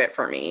perfect fit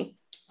for me.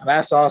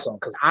 That's awesome,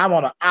 because I'm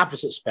on the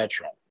opposite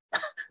spectrum.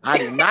 I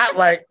do not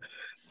like,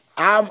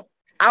 I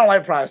don't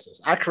like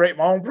process. I create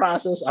my own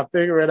process. I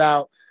figure it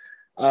out.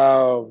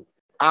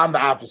 I'm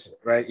the opposite,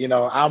 right? You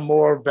know, I'm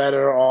more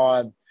better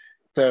on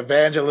the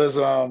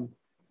evangelism,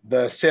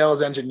 the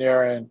sales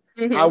engineering.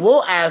 I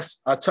will ask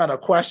a ton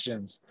of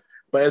questions,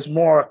 but it's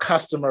more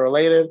customer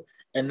related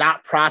and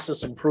not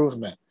process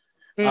improvement.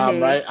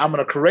 Right? I'm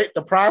going to create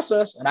the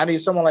process, and I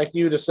need someone like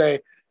you to say,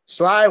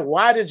 Sly,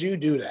 why did you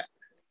do that?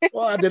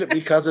 Well, I did it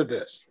because of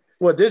this.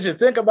 Well, did you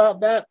think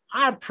about that?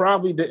 I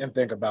probably didn't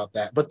think about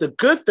that. But the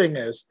good thing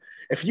is,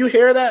 if you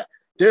hear that,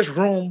 there's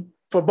room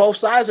for both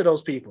sides of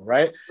those people,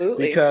 right?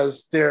 Absolutely.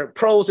 Because there are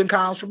pros and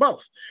cons for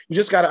both. You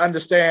just got to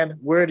understand,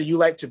 where do you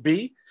like to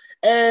be?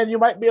 And you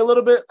might be a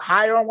little bit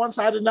higher on one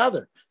side than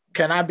another.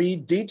 Can I be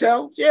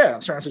detailed? Yeah,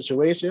 in certain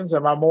situations.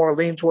 Am I more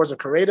lean towards a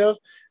creative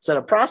instead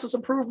of process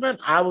improvement?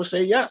 I would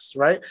say yes,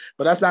 right?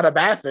 But that's not a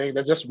bad thing.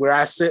 That's just where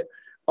I sit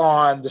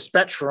on the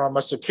spectrum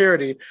of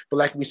security. But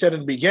like we said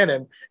in the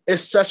beginning,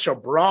 it's such a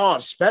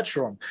broad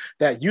spectrum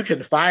that you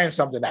can find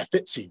something that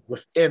fits you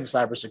within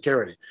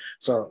cybersecurity.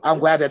 So I'm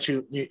glad that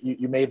you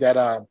made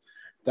that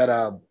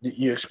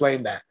you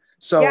explained that.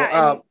 So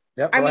yeah,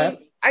 I mean,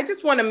 I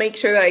just want to make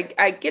sure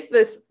that I get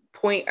this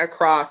point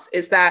across,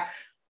 is that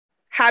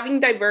having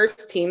diverse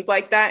teams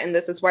like that, and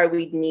this is why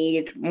we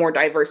need more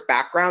diverse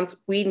backgrounds,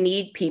 we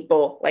need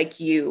people like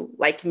you,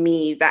 like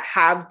me, that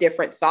have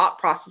different thought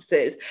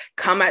processes,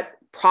 come at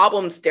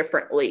problems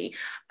differently.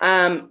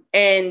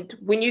 And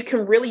when you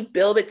can really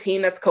build a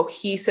team that's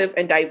cohesive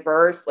and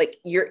diverse, like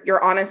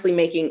you're honestly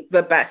making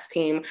the best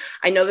team.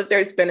 I know that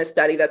there's been a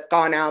study that's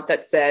gone out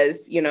that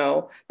says, you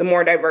know, the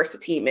more diverse the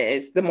team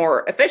is, the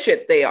more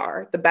efficient they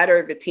are, the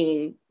better the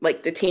team,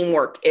 like the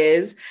teamwork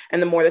is,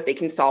 and the more that they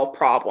can solve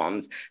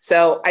problems.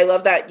 So I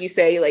love that you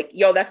say like,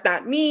 yo, that's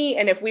not me.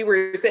 And if we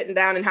were sitting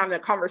down and having a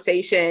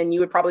conversation, you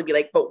would probably be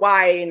like, but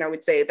why? And I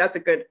would say, that's a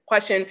good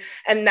question.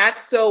 And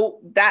that's so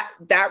that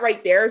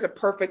right there is a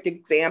perfect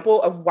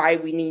example of why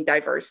we need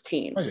diverse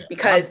teams. Oh, yeah.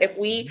 Because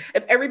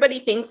if everybody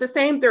thinks the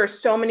same, there are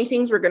so many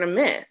things we're going to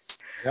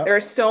miss. Yep. There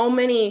are so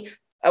many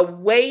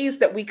ways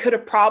that we could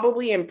have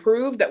probably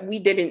improved that we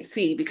didn't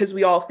see, because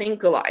we all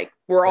think alike.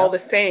 We're all the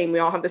same. We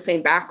all have the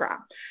same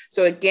background.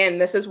 So again,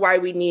 this is why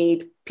we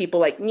need people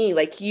like me,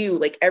 like you,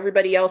 like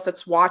everybody else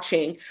that's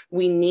watching.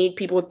 We need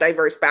people with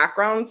diverse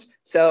backgrounds.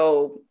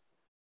 So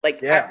like,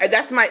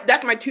 that's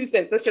my 2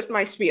 cents. That's just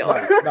my spiel.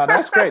 No,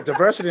 that's great.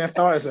 Diversity in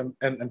thought is and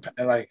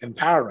like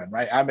empowering,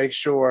 right? I make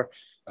sure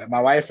like my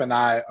wife and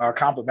I are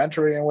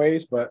complementary in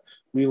ways, but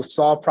we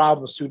solve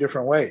problems 2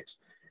 different ways.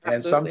 Absolutely.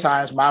 And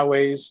sometimes my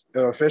ways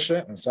are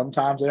efficient and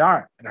sometimes they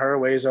aren't, and her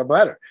ways are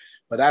better,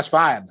 but that's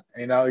fine.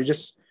 You know, I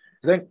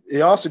think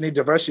you also need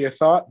diversity of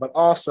thought, but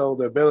also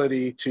the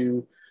ability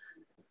to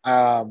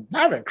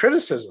having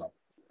criticism,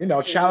 you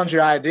know, challenge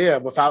your idea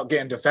without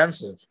getting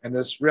defensive, and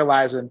this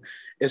realizing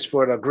it's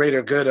for the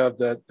greater good of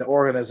the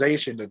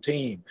organization, the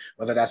team,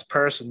 whether that's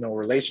personal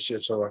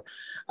relationships or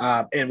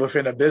and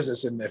within a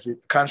business and the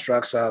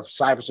constructs of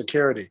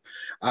cybersecurity.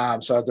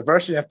 So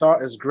diversity of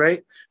thought is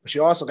great, but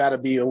you also got to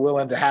be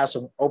willing to have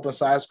some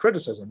open-sized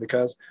criticism,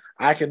 because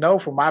I can know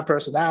from my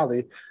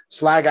personality,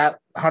 Sly got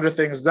 100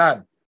 things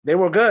done. They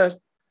were good,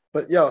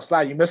 but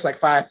Sly, you missed like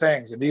 5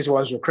 things, and these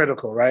ones were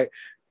critical, right?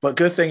 But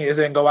good thing is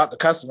it didn't go out to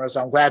customers.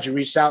 So I'm glad you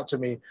reached out to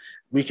me.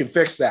 We can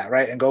fix that,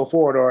 right? And go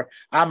forward. Or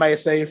I might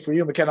say for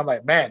you, McKenna, I'm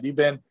like, man, you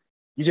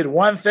did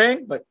one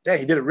thing, but dang,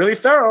 you did it really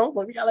thorough,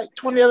 but we got like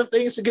 20 other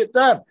things to get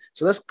done.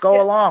 So let's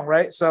go along,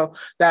 right? So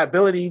that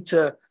ability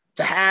to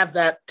have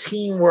that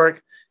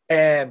teamwork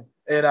and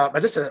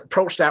just to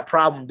approach that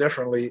problem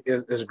differently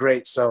is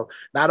great. So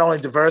not only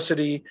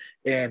diversity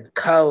in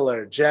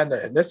color, gender,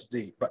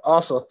 ethnicity, but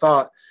also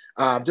thought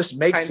just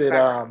makes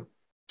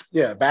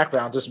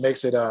background just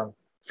makes it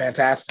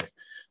fantastic.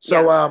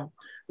 So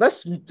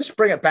let's just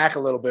bring it back a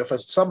little bit for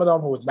some of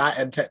them who is not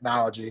in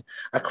technology.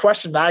 A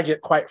question that I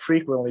get quite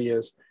frequently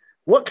is,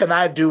 what can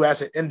I do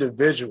as an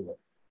individual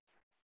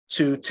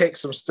to take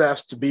some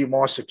steps to be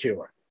more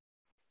secure?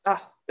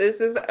 Oh,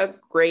 this is a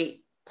great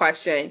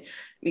question,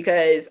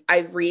 because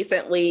I've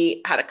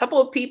recently had a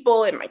couple of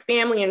people in my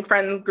family and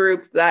friends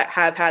group that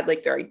have had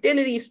like their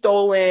identity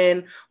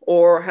stolen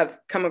or have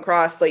come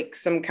across like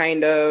some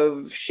kind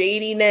of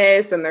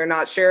shadiness and they're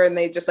not sure, and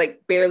they just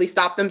like barely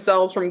stop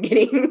themselves from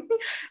getting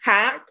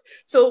hacked.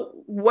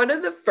 So one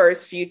of the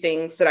first few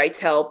things that I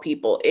tell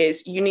people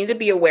is you need to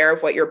be aware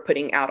of what you're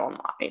putting out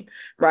online,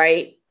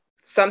 right?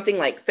 Something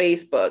like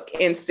Facebook,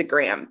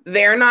 Instagram,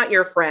 they're not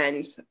your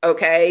friends,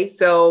 okay?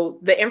 So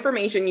the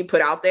information you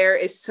put out there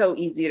is so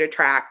easy to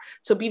track.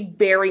 So be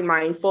very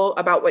mindful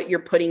about what you're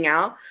putting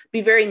out.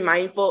 Be very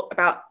mindful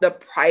about the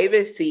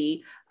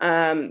privacy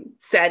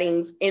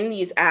settings in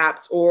these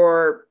apps,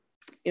 or,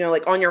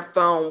 like on your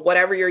phone,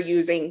 whatever you're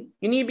using.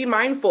 You need to be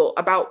mindful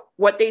about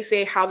what they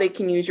say, how they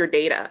can use your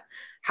data,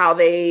 how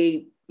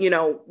they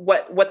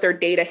what their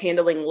data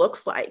handling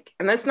looks like.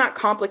 And that's not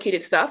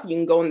complicated stuff. You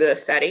can go into the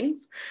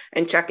settings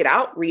and check it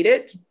out, read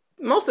it,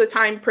 most of the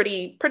time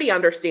pretty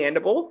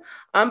understandable.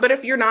 But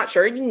if you're not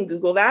sure, you can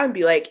Google that and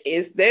be like,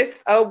 is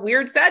this a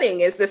weird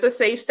setting? Is this a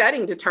safe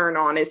setting to turn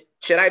on?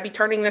 Should I be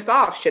turning this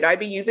off? Should I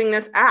be using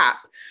this app?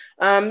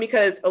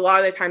 Because a lot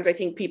of the times I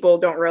think people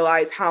don't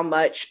realize how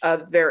much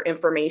of their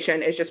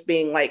information is just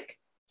being like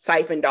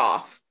siphoned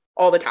off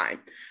all the time.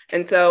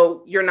 And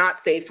so you're not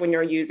safe when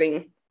you're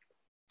using,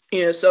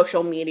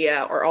 social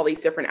media or all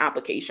these different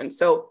applications.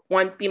 So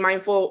one, be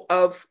mindful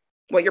of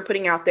what you're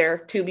putting out there.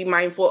 Two, be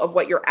mindful of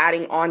what you're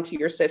adding onto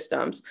your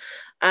systems.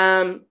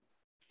 Do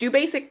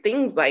basic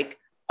things like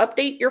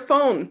update your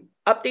phone,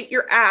 update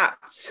your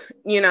apps,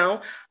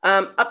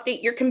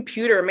 update your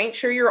computer. Make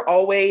sure you're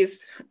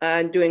always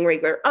doing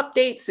regular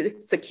updates,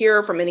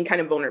 secure from any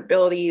kind of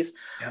vulnerabilities.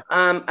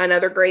 Yeah.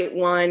 Another great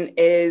one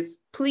is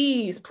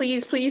please,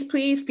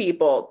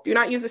 people, do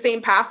not use the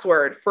same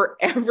password for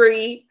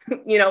every,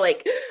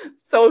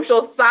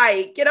 social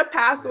site. Get a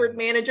password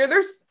manager.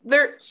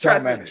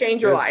 Trust me,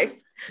 change your life.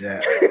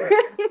 Yeah.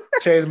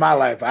 Changed my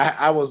life.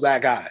 I was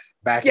that guy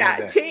back in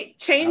the day.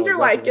 Change your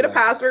life. Get a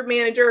password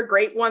manager. A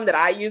great one that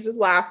I use is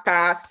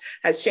LastPass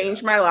has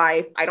changed my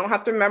life. I don't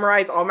have to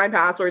memorize all my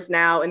passwords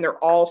now, and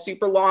they're all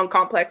super long,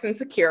 complex, and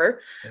secure.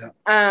 Yeah.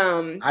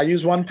 I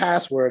use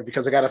 1Password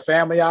because I got a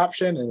family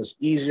option, and it's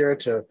easier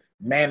to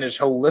manage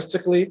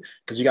holistically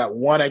because you got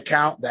one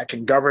account that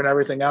can govern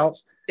everything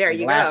else. There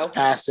you go.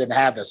 LastPass didn't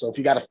have this. So if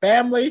you got a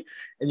family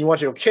and you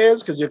want your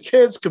kids, because your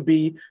kids could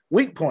be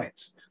weak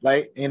points.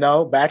 Like,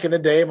 back in the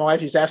day, my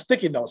wife used to have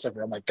sticky notes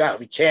everywhere. I'm like, God,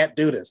 we can't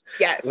do this.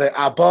 Yes. Like,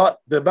 I bought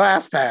the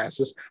LastPass.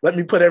 Just let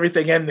me put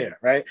everything in there,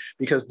 right?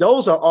 Because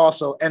those are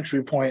also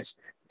entry points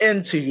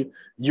into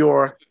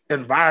your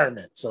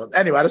environment. So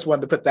anyway, I just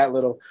wanted to put that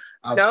little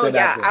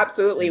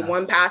absolutely.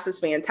 1Pass is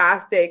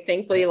fantastic.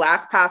 Thankfully,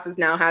 LastPass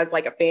now has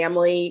like a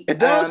family. It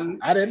does?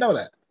 I didn't know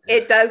that.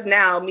 It does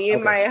now. Me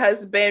and my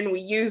husband, we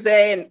use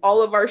it, and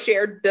all of our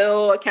shared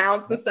bill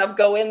accounts and stuff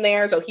go in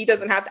there. So he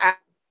doesn't have to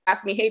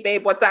ask me, hey,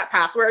 babe, what's that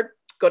password?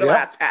 Go to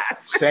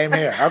LastPass. Same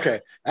here.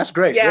 Okay. That's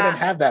great. Yeah. We didn't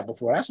have that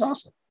before. That's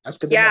awesome. That's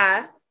good.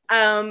 Yeah.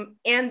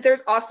 And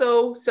there's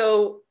also,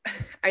 so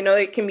I know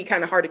it can be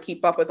kind of hard to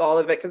keep up with all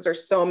of it because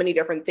there's so many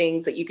different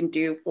things that you can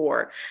do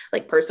for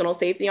like personal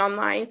safety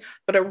online,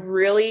 but a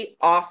really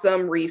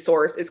awesome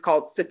resource is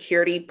called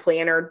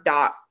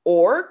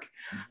securityplanner.org.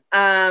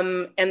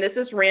 And this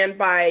is ran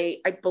by,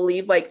 I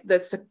believe, like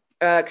the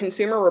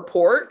Consumer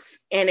Reports,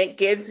 and it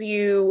gives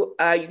you,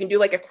 you can do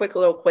like a quick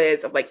little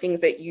quiz of like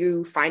things that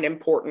you find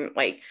important,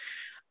 like,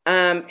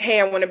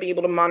 hey, I want to be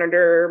able to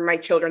monitor my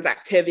children's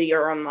activity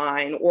or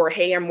online, or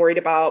hey, I'm worried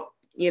about,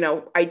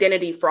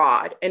 identity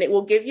fraud. And it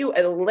will give you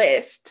a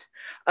list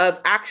of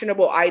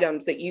actionable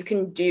items that you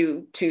can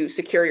do to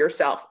secure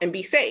yourself and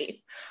be safe.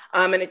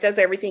 And it does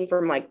everything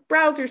from like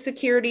browser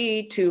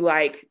security to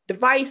like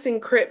device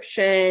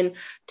encryption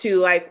to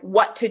like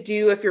what to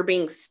do if you're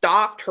being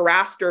stalked,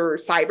 harassed, or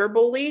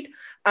cyberbullied.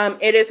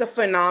 It is a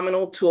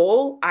phenomenal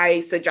tool. I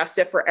suggest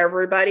it for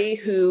everybody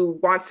who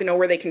wants to know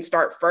where they can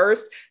start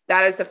first.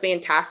 That is a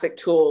fantastic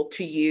tool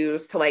to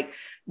use to like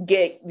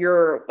get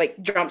your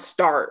like jump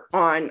start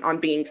on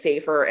being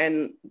safer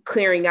and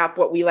clearing up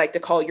what we like to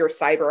call your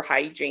cyber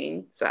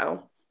hygiene.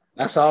 So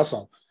that's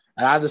awesome.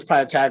 And I'll just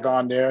probably tag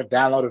on there,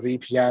 download a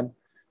VPN.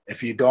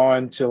 If you go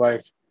into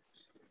like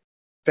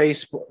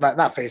Facebook,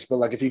 not Facebook,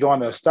 like if you go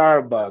into a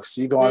Starbucks,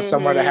 you go on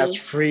somewhere that has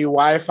free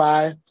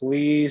Wi-Fi,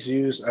 please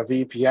use a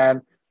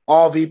VPN.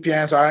 All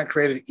VPNs aren't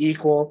created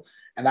equal.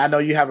 And I know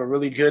you have a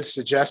really good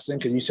suggestion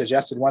because you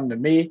suggested one to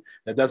me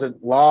that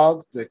doesn't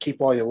log, that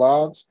keep all your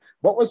logs.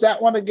 What was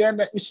that one again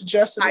that you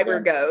suggested?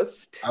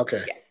 CyberGhost.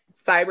 Okay. Yeah.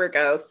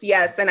 CyberGhost.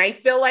 Yes. And I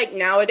feel like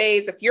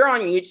nowadays, if you're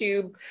on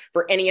YouTube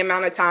for any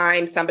amount of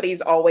time,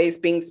 somebody's always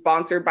being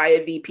sponsored by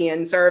a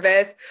VPN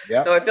service.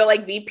 Yep. So I feel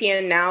like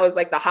VPN now is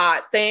like the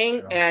hot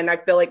thing. Sure. And I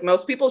feel like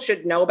most people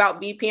should know about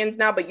VPNs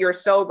now, but you're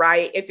so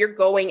right. If you're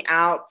going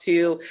out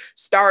to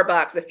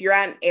Starbucks, if you're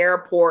at an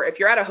airport, if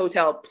you're at a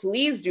hotel,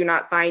 please do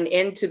not sign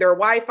into their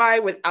Wi-Fi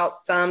without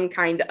some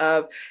kind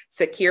of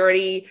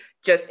security.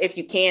 Just if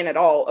you can at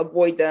all,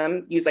 avoid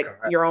them. Use like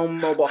your own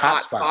mobile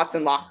hotspots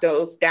and lock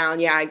those down.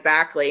 Yeah,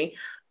 exactly.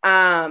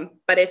 But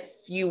if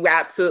you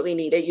absolutely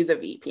need it, use a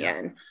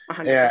VPN.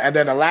 100%. Yeah, and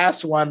then the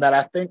last one that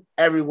I think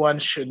everyone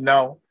should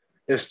know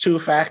is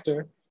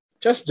two-factor.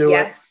 Just do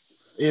it.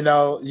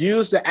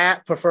 Use the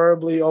app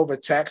preferably over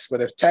text,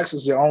 but if text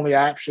is the only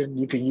option,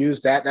 you can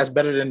use that. That's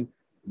better than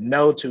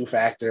no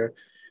two-factor.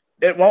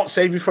 It won't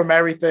save you from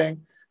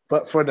everything,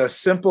 but for the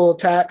simple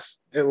attacks,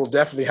 it will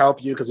definitely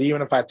help you because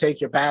even if I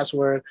take your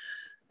password,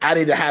 I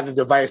need to have the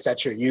device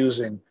that you're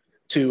using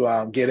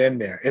to get in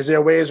there. Is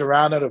there ways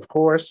around it? Of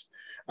course.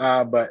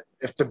 But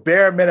if the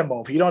bare minimum,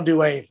 if you don't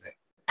do anything,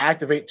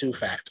 activate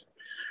two-factor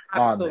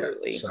on there.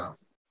 So.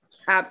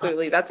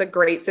 Absolutely. That's a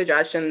great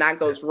suggestion. That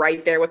goes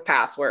right there with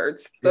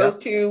passwords. Those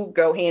two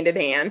go hand in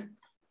hand.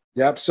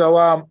 Yep. So,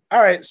 all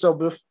right.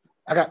 So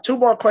I got two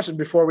more questions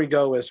before we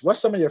go is what's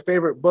some of your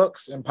favorite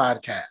books and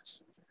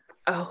podcasts?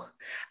 Oh,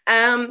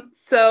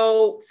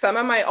 So some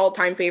of my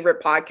all-time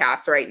favorite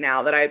podcasts right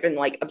now that I've been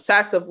like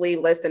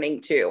obsessively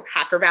listening to,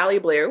 Hacker Valley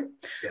Blue.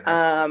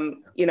 Yeah,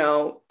 You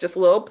know, just a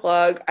little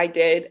plug. I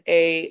did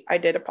a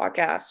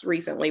podcast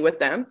recently with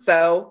them.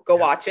 So go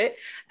watch it.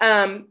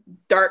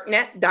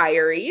 Darknet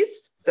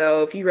Diaries.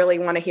 So if you really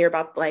want to hear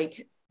about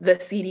like the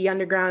CD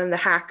underground and the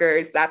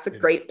hackers, that's a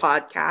great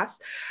podcast.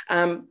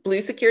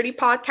 Blue Security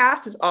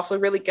Podcast is also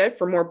really good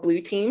for more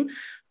blue team.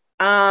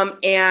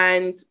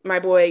 And my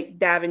boy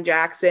Davin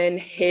Jackson,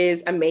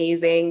 his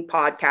amazing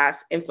podcast,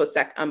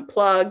 InfoSec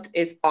Unplugged,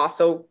 is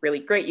also really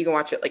great. You can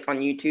watch it like on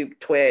YouTube,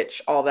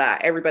 Twitch, all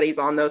that. Everybody's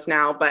on those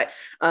now. But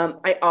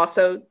I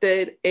also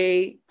did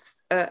a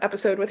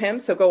episode with him,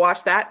 so go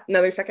watch that.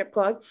 Another second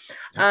plug.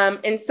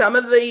 And some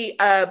of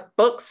the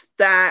books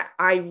that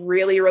I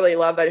really, really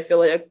love that I feel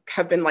like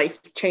have been life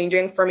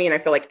changing for me, and I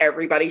feel like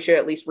everybody should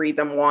at least read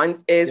them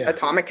once, is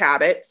Atomic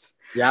Habits.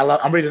 Yeah,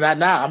 I'm reading that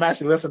now. I'm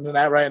actually listening to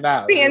that right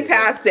now.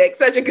 Fantastic.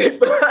 Such a good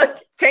book.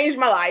 Changed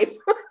my life.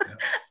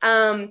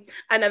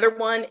 Another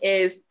one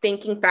is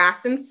Thinking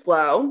Fast and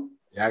Slow.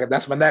 Yeah,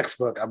 that's my next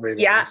book I'm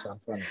reading. Yeah.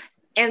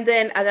 And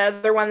then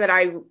another one that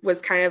I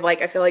was kind of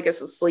like, I feel like it's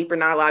a sleeper.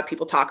 Not a lot of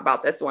people talk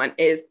about this one,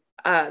 is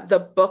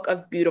The Book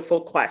of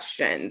Beautiful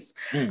Questions.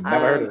 Never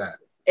heard of that.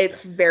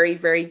 It's very,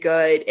 very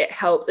good. It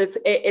helps.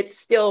 It's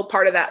still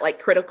part of that like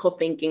critical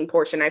thinking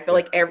portion. I feel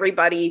like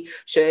everybody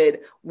should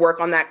work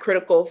on that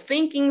critical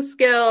thinking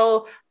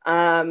skill.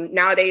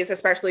 Nowadays,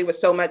 especially with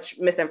so much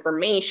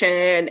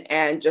misinformation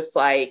and just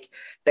like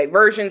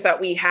diversions that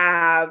we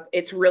have,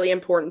 it's really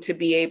important to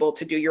be able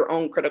to do your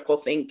own critical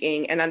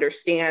thinking and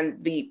understand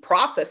the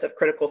process of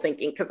critical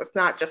thinking, because it's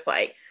not just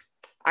like,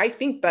 I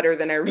think better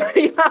than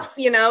everybody else,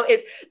 you know.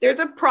 There's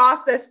a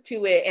process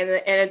to it,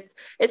 and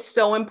it's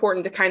so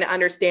important to kind of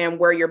understand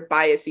where your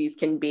biases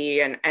can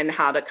be and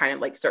how to kind of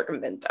like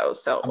circumvent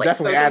those. So I'm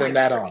definitely adding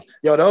that on.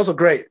 Yo, those are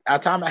great.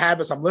 Atomic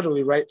Habits, I'm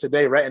literally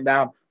writing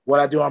down what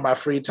I do on my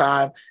free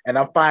time, and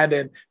I'm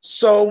finding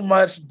so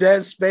much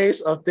dead space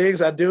of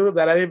things I do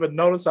that I didn't even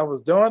notice I was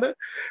doing it.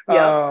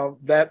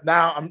 That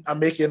now I'm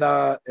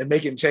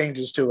making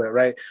changes to it,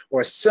 right?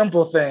 Or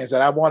simple things that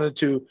I wanted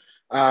to.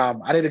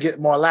 I need to get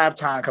more lab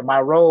time because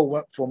my role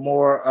went for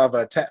more of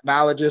a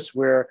technologist,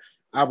 where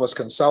I was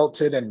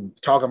consulted and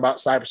talking about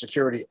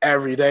cybersecurity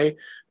every day,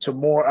 to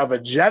more of a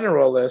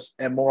generalist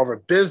and more of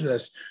a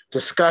business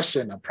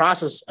discussion,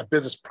 a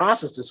business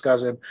process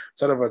discussion,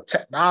 sort of a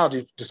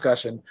technology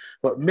discussion.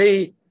 But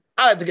me,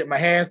 I like to get my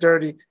hands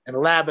dirty and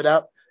lab it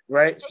up,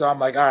 right? So I'm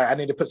like, all right, I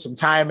need to put some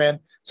time in.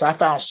 So I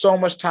found so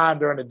much time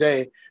during the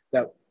day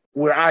that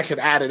where I could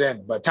add it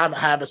in. But Atomic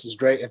Habits is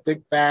great, and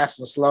Think Fast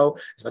and Slow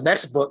is the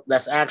next book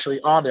that's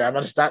actually on there. I'm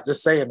not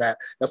just saying that.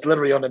 That's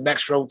literally on the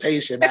next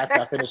rotation after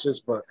I finish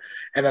this book.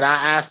 And then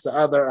I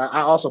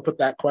also put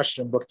that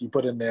question book you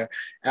put in there,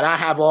 and I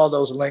have all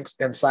those links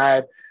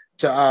inside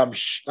to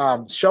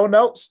show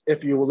notes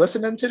if you were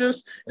listening to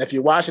this. And if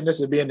you're watching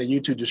this, it'll be in the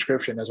YouTube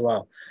description as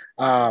well.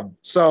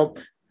 So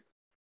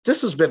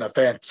this has been a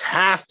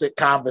fantastic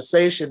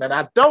conversation, and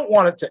I don't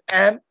want it to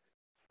end,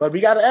 but we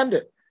got to end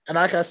it. And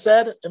like I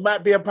said, it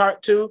might be a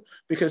part 2,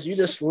 because you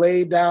just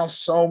laid down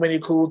so many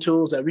cool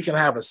tools that we can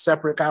have a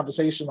separate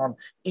conversation on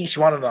each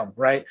one of them,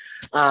 right?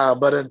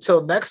 But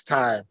until next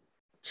time,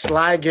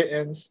 Sly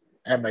Gittins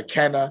and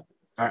McKenna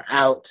are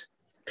out.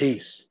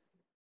 Peace.